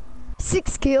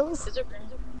 6 kills. Is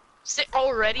there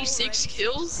already 6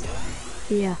 kills?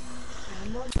 Yeah.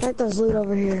 I think there's loot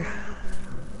over here.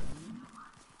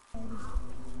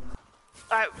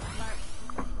 Alright.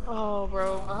 Oh,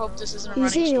 bro. I hope this isn't a You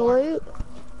running see any storm. loot?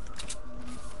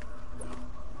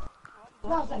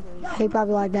 He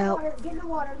probably lagged out. Get in the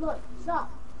water, look,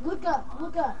 stop. Look up.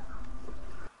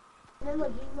 And then look,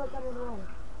 you look under the water.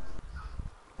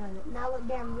 Now look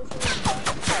down this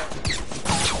way.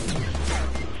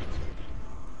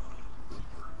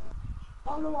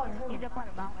 On the water, hurry. He's up on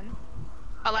a mountain.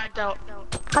 I lagged out.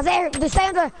 I there, the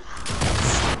Sandra.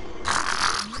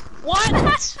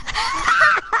 What?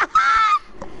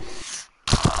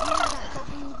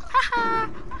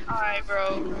 Alright,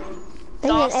 bro. They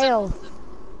an Dawson. L.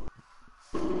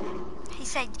 He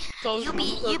said, Those- you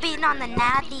being on the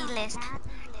naughty list.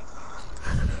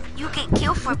 You get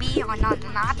killed for being on the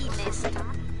naughty list.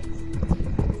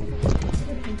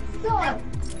 Stop!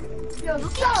 Yo, You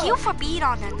get stop! killed for being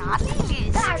on the naughty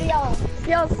list. Sorry, y'all.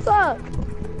 Y'all suck.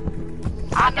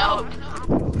 I know.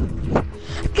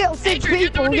 Kill 6 Adrian, you're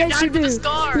the people. one who Yes, you died with the do.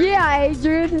 scar. Yeah,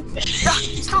 Adrian.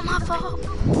 It's not my fault.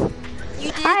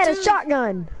 You did I had a too.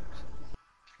 shotgun.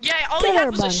 Yeah, all Kill he had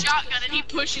was a everybody. shotgun and he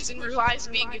pushes and revives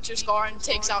me and gets your scar and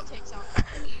takes out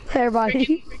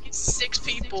Everybody. freaking 6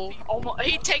 people. Almost,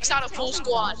 he takes out a full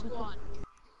squad.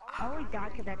 I only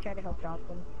died because I tried to help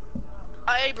Dawson.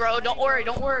 Hey, bro, don't worry.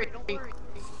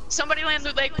 Somebody land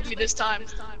the lake with me this time.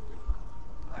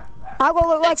 I'll go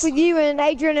look like with you and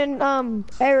Adrian and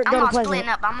Eric I'm go to not Pleasant. splitting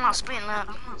up. I'm not splitting up.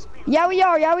 Yeah, we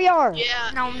are. Yeah, we are.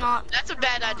 Yeah. No, I'm not. That's a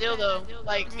bad idea though.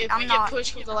 Like if I'm we not. get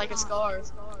pushed into like a scar.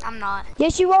 I'm not.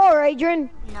 Yes, you are,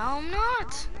 Adrian. No, I'm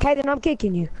not. Okay, then I'm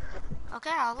kicking you. Okay,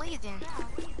 I'll leave then.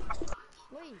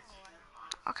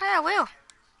 Okay, I will.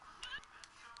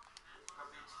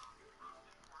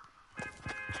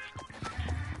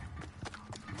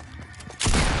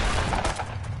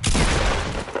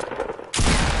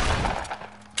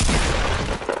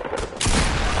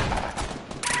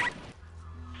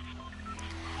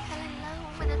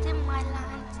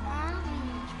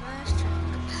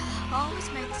 Always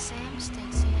make the same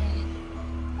mistakes,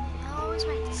 yeah. Always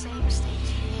make the same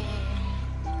mistakes,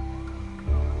 yeah.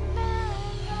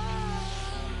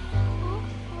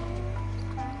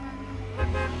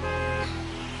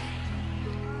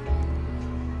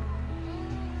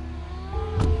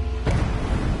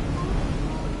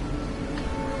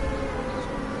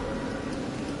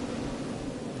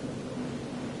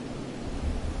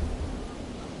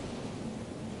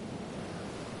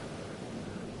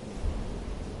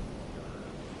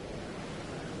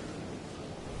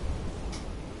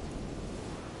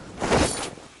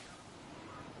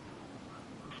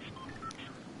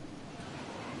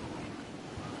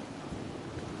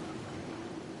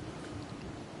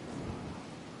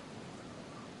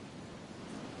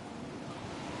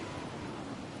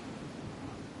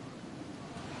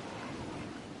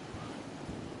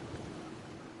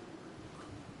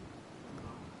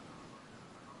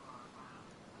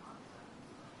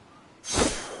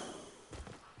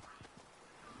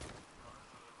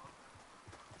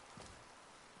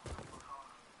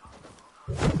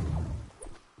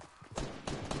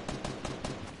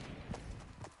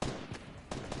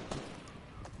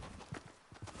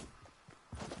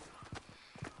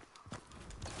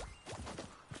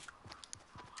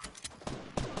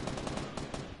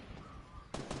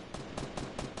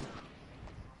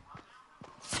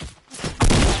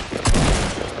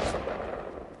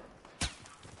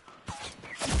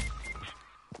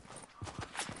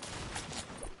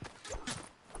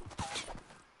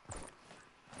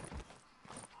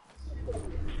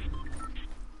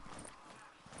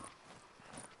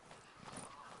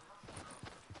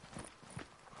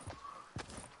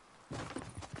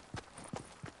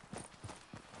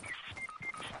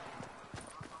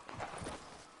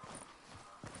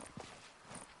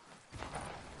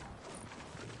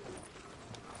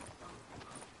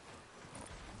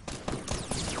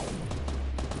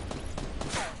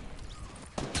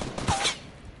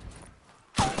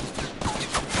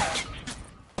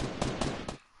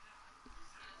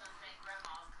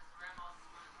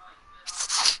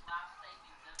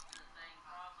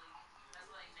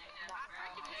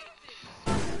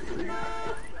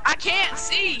 I can't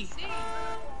see.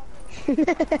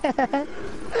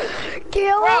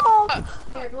 Kill Bro, him!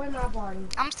 Here, join my party.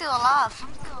 I'm still alive.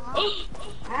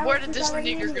 where did this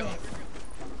nigger go?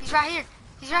 He's right here.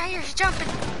 He's right here. He's jumping.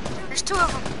 There's two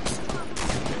of them.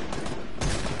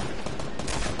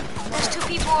 There's two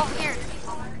people over here.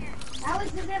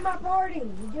 Alex is in my party.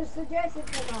 He just suggested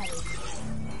somebody.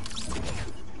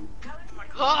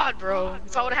 God, bro.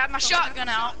 If I would have had my shotgun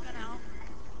out.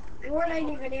 You weren't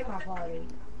even in my party.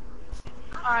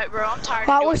 Alright, bro. I'm tired.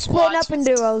 Alright, of we're doing splitting squads. up in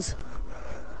duos.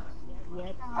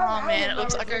 Oh man, it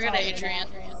looks like I got Adrian.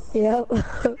 Yep.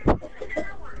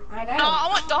 I No, know. I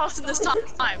want Dawson this time.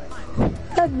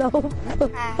 No.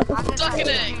 I'll just Suck it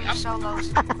do in. I'm solos.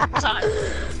 time.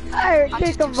 I I'll kick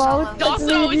just them do both. solos. That's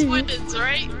Dawson always easy. wins,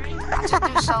 right? I'll just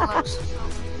do solos.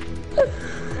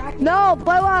 No,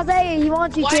 play with Isaiah. He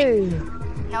wants you What? to.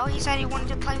 No, he said he wanted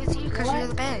to play with you because you're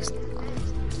the best.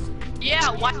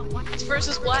 Yeah, whites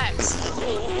versus blacks.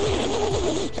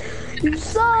 You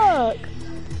suck.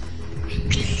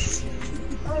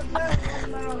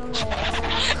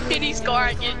 Pity scar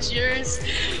against yours.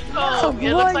 Oh, One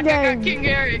it looks like I got game. King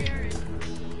Eric.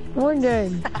 One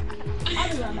game.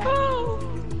 Oh.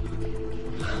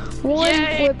 One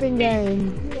Yay. flipping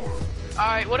game.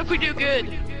 Alright, what if we do good?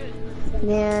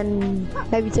 And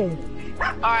maybe two.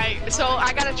 Alright, so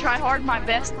I gotta try hard my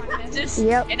best this,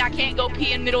 Yep. and I can't go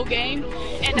pee in middle game,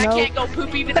 and I Nope. can't go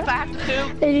poop even if I have to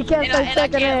poop. And you can't And play I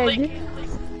second can't egg. lick.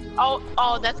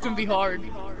 Oh, that's gonna be hard.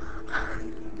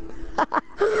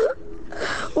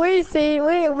 We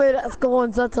ain't been at school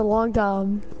in such a long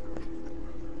time.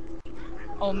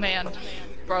 Oh man,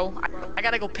 bro, I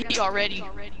gotta go pee already.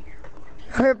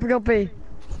 Hurry up and go pee.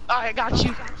 Alright, I got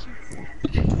you.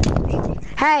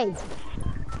 Hey!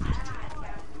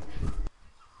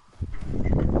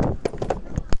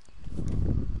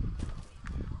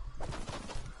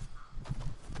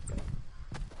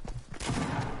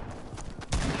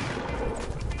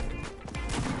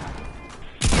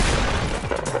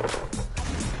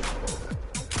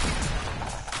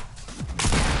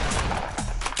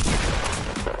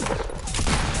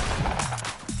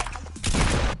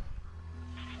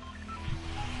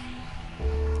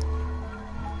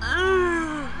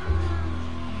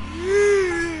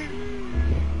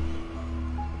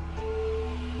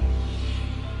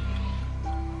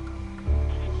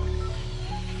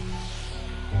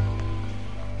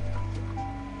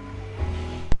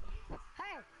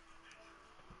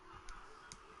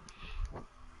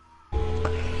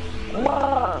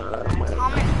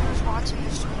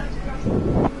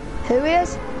 Who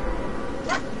is?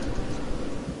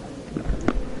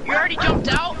 You already jumped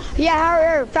out?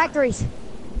 Yeah, factories.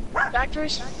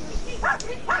 Factories?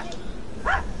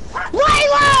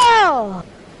 Layla!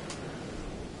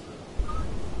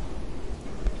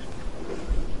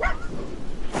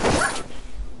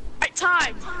 Right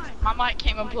time. My mic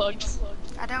came unplugged.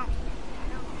 I don't.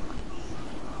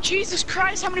 Jesus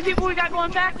Christ, how many people we got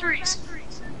going factories?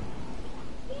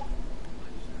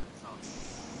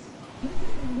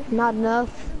 Not enough.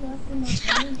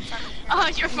 Oh,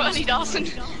 you're funny, Dawson.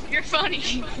 You're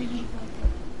funny.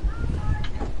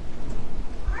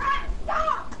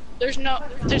 There's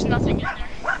nothing in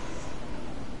there.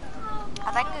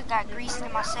 I think I got greased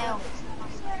in myself.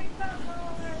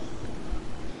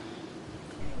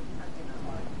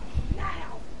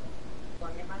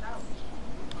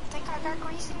 I think I got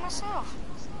greased in myself.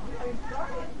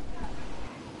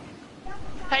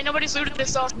 Hey, nobody's looted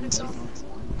this, Dawson.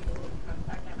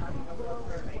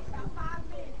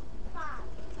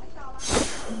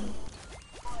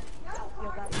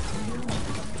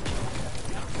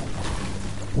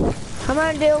 I'm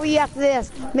gonna deal with you after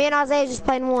this. Me and Isaiah just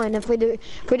playing one. If we do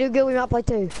good, we might play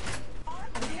two.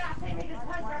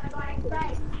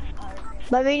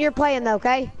 But me and you're playing though,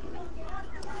 okay?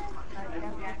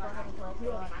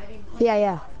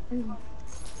 Yeah.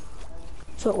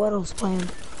 That's what Weddle's playing.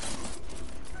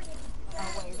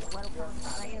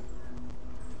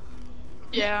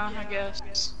 Yeah, I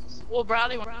guess. Well,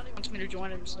 Bradley wants me to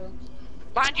join him, so.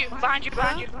 Behind you.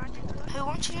 Who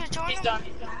wants you to join He's him? done.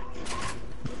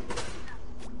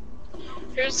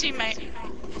 Here's a teammate.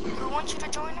 Who wants you to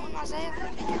join him, Isaiah?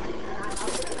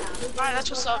 Alright, that's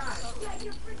what's up.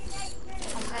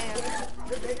 Isaiah,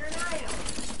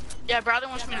 Yeah, Bradley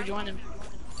wants me to join him.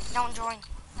 don't join.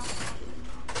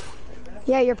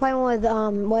 Yeah, you're playing with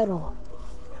Weddle.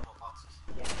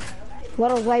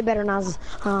 Weddle's way better than us.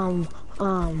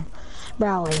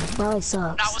 Bradley. Bradley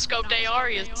sucks. Not with scoped AR,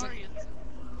 he isn't.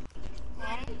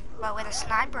 But with a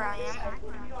sniper, I am.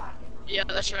 Yeah,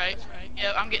 that's right.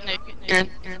 Yeah, I'm getting it.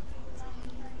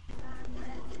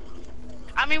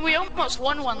 I mean, we almost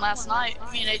won one last night.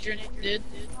 Me and Adrian did.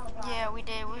 Yeah, we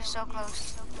did. We were so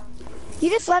close. You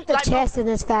just left the Like, chest in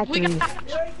this We factory. got.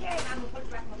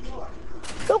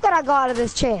 Look what I got out of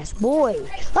this chest, boy.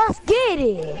 Let's get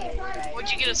it.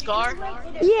 Would you get a scar?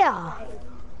 Yeah.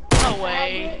 No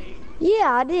way.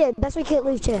 Yeah, I did. That's why you can't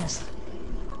leave chest.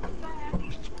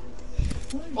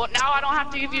 Well, now I don't have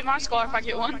to give you my scar if I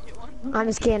get one. I'm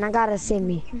just kidding. I gotta send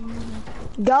me.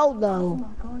 Gold though.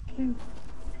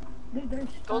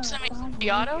 Gold semi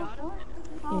auto?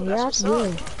 Yeah, that's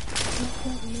good.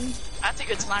 That's a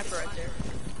good sniper right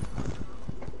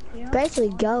there. Basically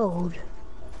gold.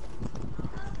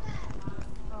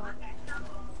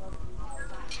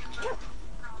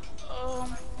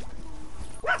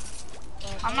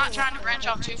 I'm not trying to branch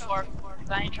off too far.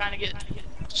 I ain't trying to get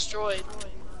destroyed.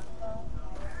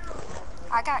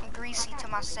 I got greasy to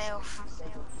myself.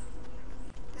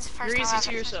 This is the first Greasy time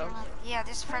to yourself. Yeah,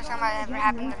 this is the first time it ever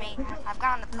happened to me. I've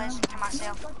gotten the pleasant to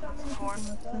myself before.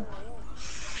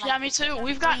 Yeah, me too.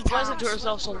 We've gotten pleasant to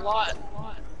ourselves a lot.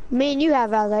 Me and you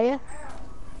have Isaiah.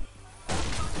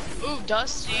 Ooh,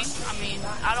 Dusty. I mean,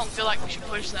 I don't feel like we should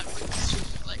push that.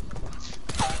 Like,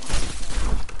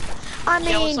 I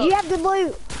Yeah, what's mean, you up? have good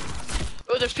loot.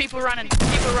 oh, there's people running.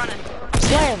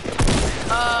 Where?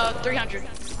 300.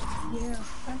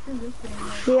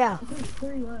 Yeah.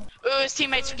 Ooh, his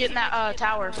teammates are getting that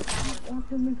tower.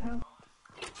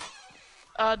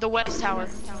 The west tower.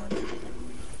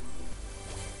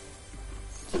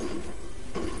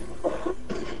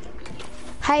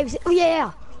 Hey,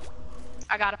 yeah.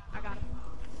 I got him.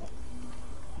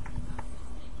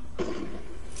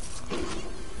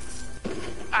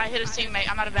 I hit his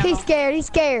teammate. I'm out of ammo. He's scared. His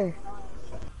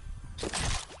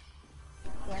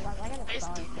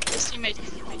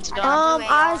teammate's done.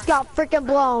 I just got freaking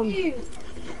blown.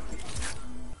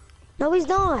 No, he's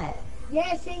not.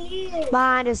 Yes, he is.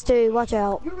 Behind us too, watch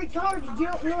out. You're retarded. You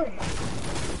don't know it.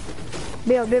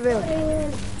 Build.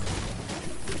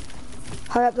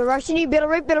 Hurry up, they're rushing you. Build a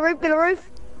roof.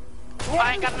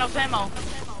 I ain't got enough ammo.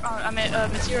 I mean,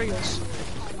 materials.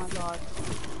 Oh my god.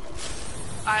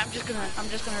 Alright, I'm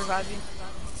just gonna revive you.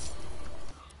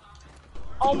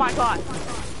 Oh my god.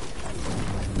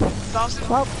 Dawson?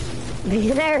 Well,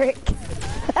 me and Eric.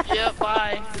 Yeah,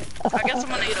 bye. I guess I'm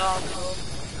gonna eat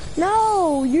off.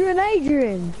 No, you and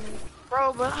Adrian.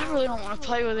 Bro, but I really don't want to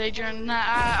play with Adrian.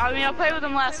 I mean, I played with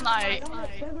him last night.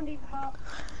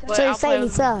 But So you're I'll play saying he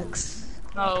with him. sucks?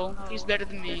 No, he's better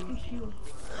than me.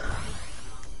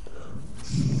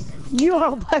 You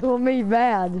want to play with me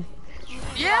bad.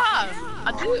 Yeah,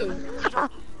 I do.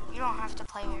 You don't have to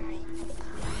play with me.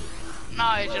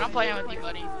 No, Agent, I'm playing with you,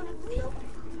 buddy.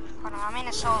 Hold on, I'm in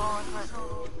a solo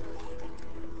group.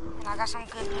 And I got some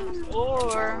good loot.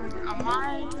 Or I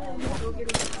might go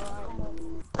get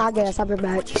a. I guess I'll be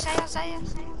back. What'd you say, Isaiah?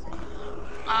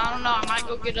 I don't know. I might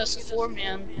go get us a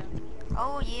 4-man.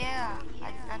 Oh yeah,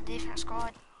 a different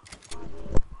squad.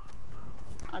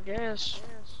 I guess.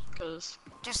 Cause.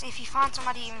 Just if you find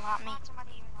somebody, invite me.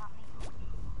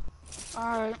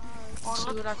 Alright. Or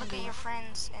See what I look can at do. your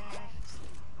friends and then.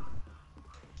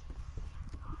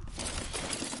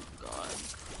 God.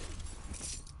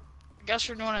 I guess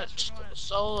we're doing it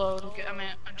solo to get. I mean,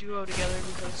 a duo together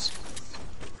because.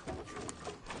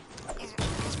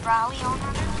 Is Brawley on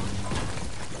right now?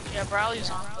 Yeah, Bradley's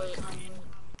on, but I mean,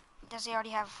 Does he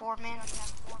already have 4 men?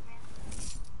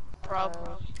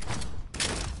 probably.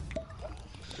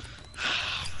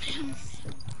 Man.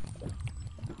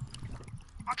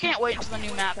 I can't wait until the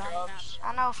new map drops.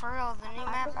 I know, for real, the new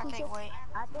map, I can't wait.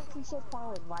 I think he should play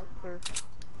with Viper.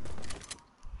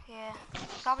 Yeah,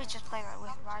 probably just play right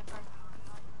with Viper.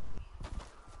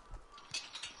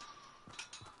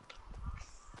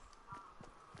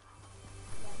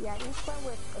 Yeah, he's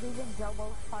in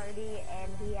Jobo's party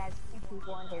and he has 2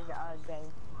 people in his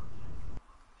game.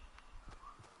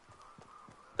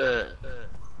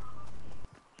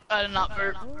 I did not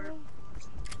burp.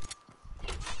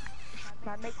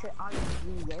 That makes it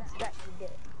RNG, yes, that you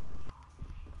did.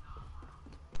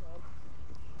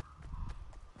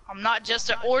 I'm not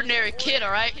just an ordinary kid,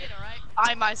 alright?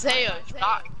 I'm Isaiah,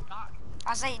 not.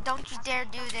 Isaiah, don't you dare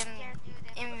do them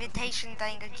invitation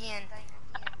thing again.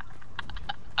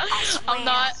 I swear. I'm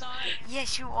not.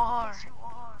 Yes, you are.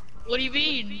 What do you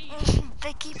mean?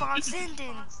 They keep on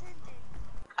sending.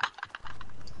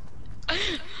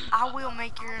 I will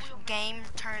make your game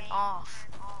turn off.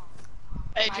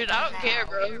 Adrian, I don't care,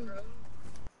 bro.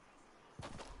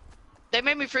 They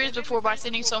made me freeze before by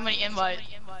sending so many invites.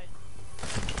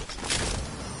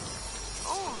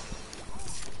 Oh.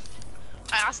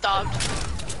 I stopped.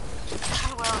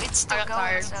 Well, it's still I got going,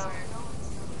 tired. so.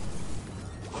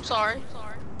 I'm sorry.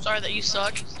 Sorry that you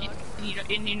suck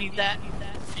and you need that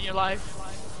in your life.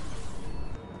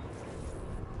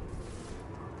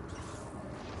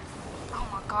 Oh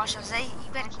my gosh, Isaiah,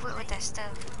 you better quit with that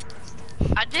stuff.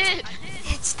 I did.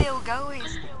 It's still going.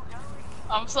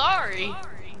 I'm sorry.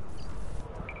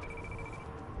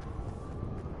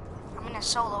 I'm in a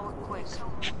solo real quick.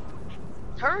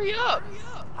 Hurry up.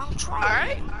 I'm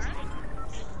trying.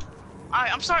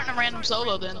 Alright, I'm starting a random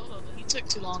solo then. You took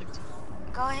too long.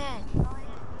 Go ahead.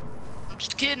 I'm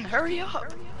just kidding. Hurry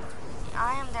up.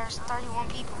 I am. There's 31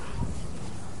 people.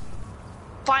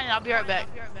 Fine, I'll be right back.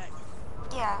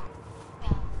 Yeah.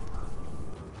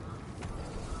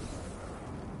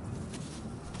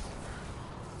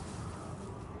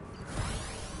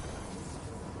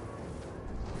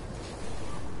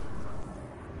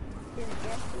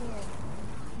 Jesse and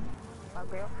my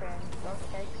girlfriend both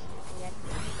text me at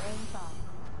the same time.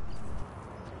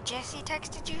 Jesse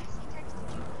texted you?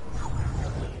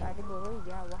 I didn't believe,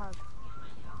 yeah, wow.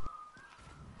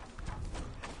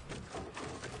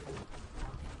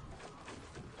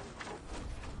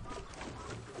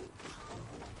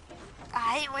 I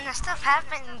hate when that stuff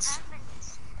happens.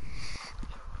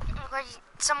 Like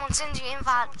someone sends you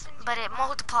invite, but it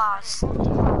multiplies.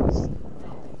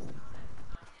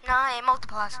 No, it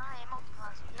multiplies.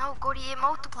 No, Gordy, it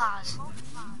multiplies.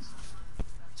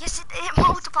 Yes, it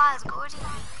multiplies, Gordy.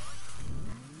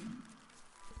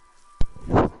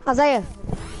 Isaiah.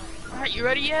 Alright, you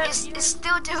ready yet? It's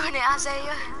still doing it,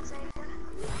 Isaiah.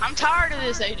 I'm tired of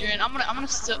this, Adrian. I'm gonna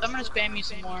spam you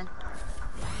some more.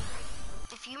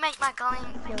 If you make my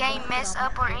game mess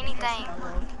up or anything,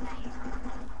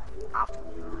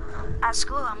 at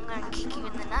school I'm gonna kick you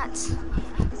in the nuts.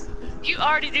 You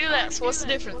already do that, so what's the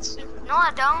difference? No,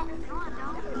 I don't.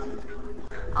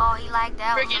 Oh, he lagged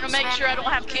out. Freaking to make sure I don't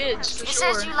have kids, for It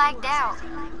sure. says you lagged out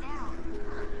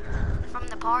from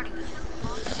the party.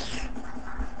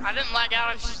 I didn't lag out,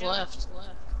 I just left.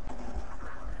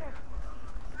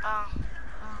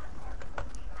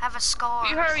 Have a scar.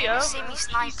 You hurry up. See me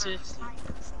sniper. Jesus.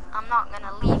 I'm not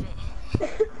gonna leave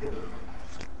it.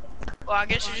 Well, I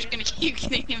guess you're just gonna keep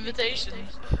getting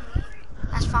invitations.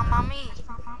 That's fine by me.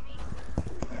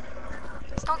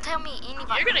 Don't tell me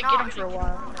anybody. You're gonna get them for a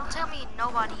while. Don't tell me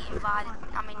nobody invited.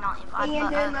 I mean, not invited, Ian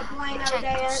doing the but Plano check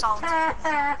dance. salty.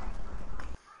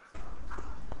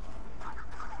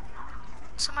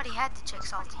 Somebody had to check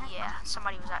salty. Yeah,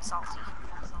 somebody was at salty.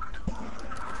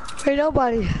 Ain't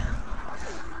nobody.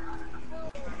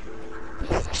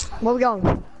 Where we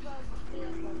going?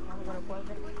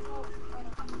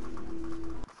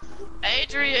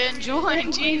 Adrian,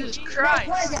 join, Jesus Christ.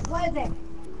 What is it?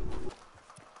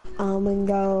 I'm gonna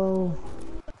go.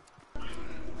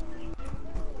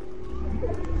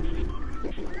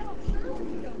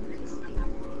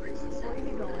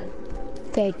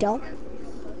 Fatal.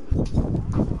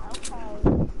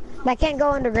 I can't go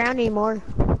underground anymore.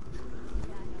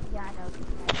 Yeah, I know.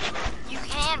 You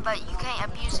can, but you can't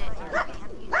abuse it.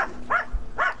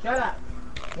 Shut up.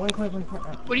 One quick.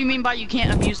 What do you mean by you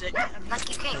can't abuse it? Like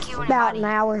you can't kill About anybody. an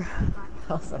hour.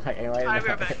 I was like, anyway, I'll be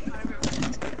right back.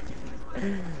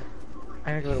 I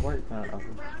gotta go to work now.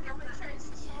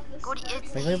 Go to, it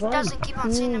Think about it. doesn't keep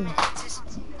on sending them. It just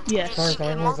Yes. Sorry, it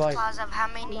sorry, multiplies of how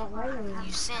many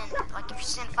you send. Like if you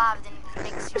send 5, then it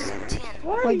makes you send 10.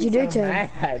 What'd you do to him?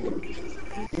 Mad.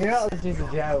 You know it was just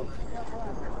a joke.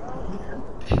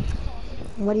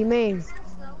 What do you mean?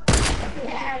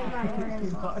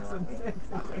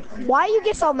 Why you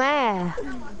get so mad?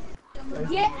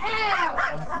 Get out!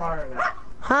 I'm smart now.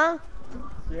 Huh?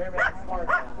 You hear me? I'm smart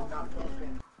now. I'm not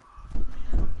joking.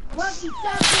 What you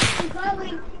stop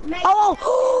controlling? Make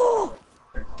Oh!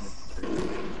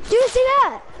 Do you see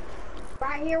that?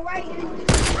 right here waiting.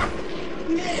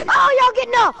 Oh, y'all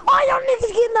getting knocked! Oh, y'all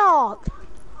niggas getting knocked!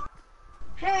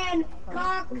 Hand,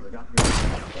 cock.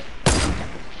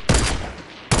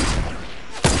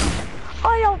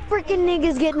 Oh, y'all freaking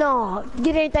niggas getting knocked!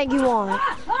 Get anything you want.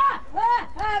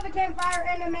 Became fire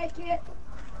and a med kit.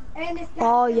 And this guy.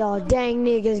 Oh, y'all dang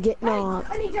niggas getting Hey,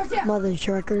 knocked. I need your tip. Mother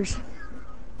truckers.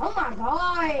 Oh my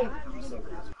god.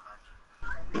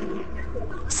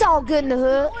 It's all good in the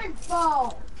hood. Orange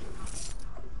ball.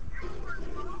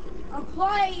 I'm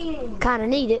playing. Kinda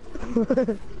need it.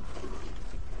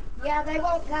 Yeah, they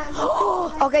won't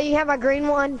come. Okay, you have my green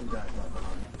one.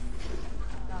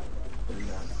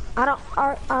 I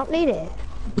don't need it.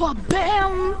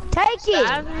 Ba-bam! Take it.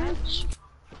 Savage.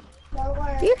 Don't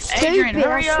worry. You're stupid, Adrian,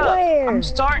 hurry I up. swear. I'm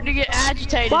starting to get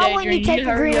agitated, Why wouldn't Adrian. you take need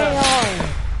the to hurry green up.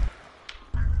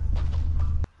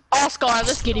 AR? Oscar,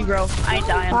 let's get him, bro. I ain't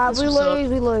dying. Alright, This we was up. lose,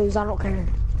 we lose. I don't care.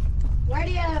 Where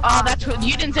do you? Oh, that's what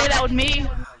you didn't say that with me.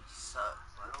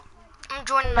 I'm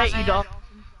joining Hate you, Isaiah. dog.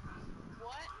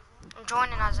 I'm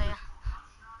joining Isaiah.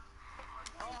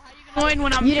 Annoying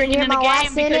when I'm You didn't freaking hear in the my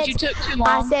last game because sentence? you took too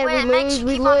I long. said Well, it we makes lose, you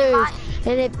we keep on lose. inviting.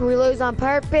 And if we lose on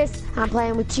purpose, I'm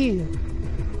playing with you.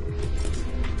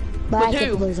 But I With said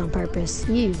who? we lose on purpose.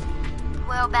 You.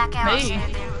 Well, back out. Me.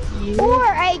 Then. Or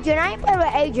Adrian. I ain't played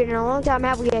with Adrian in a long time,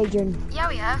 have we, Adrian? Yeah,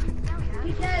 we have.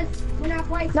 Because when I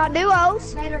play Not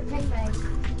duos. better teammates.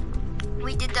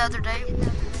 We did the other day.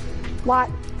 What?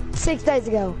 6 days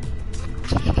ago.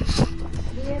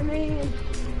 You hear me?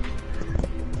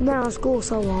 I've been out of school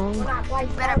so long. When I play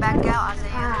Better back out,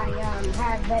 Isaiah. I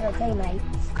have better teammates.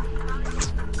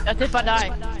 That's if I die.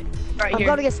 Right I'm here.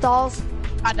 gonna get stalls.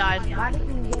 I died. Why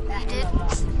didn't you get that? You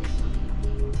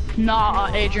did?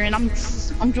 Nah, Adrian. I'm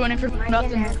joining for Somebody's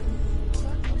in nothing. there.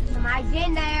 Somebody's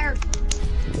in there.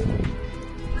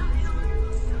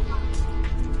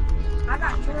 I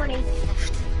got 20. You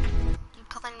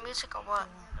playing music or what?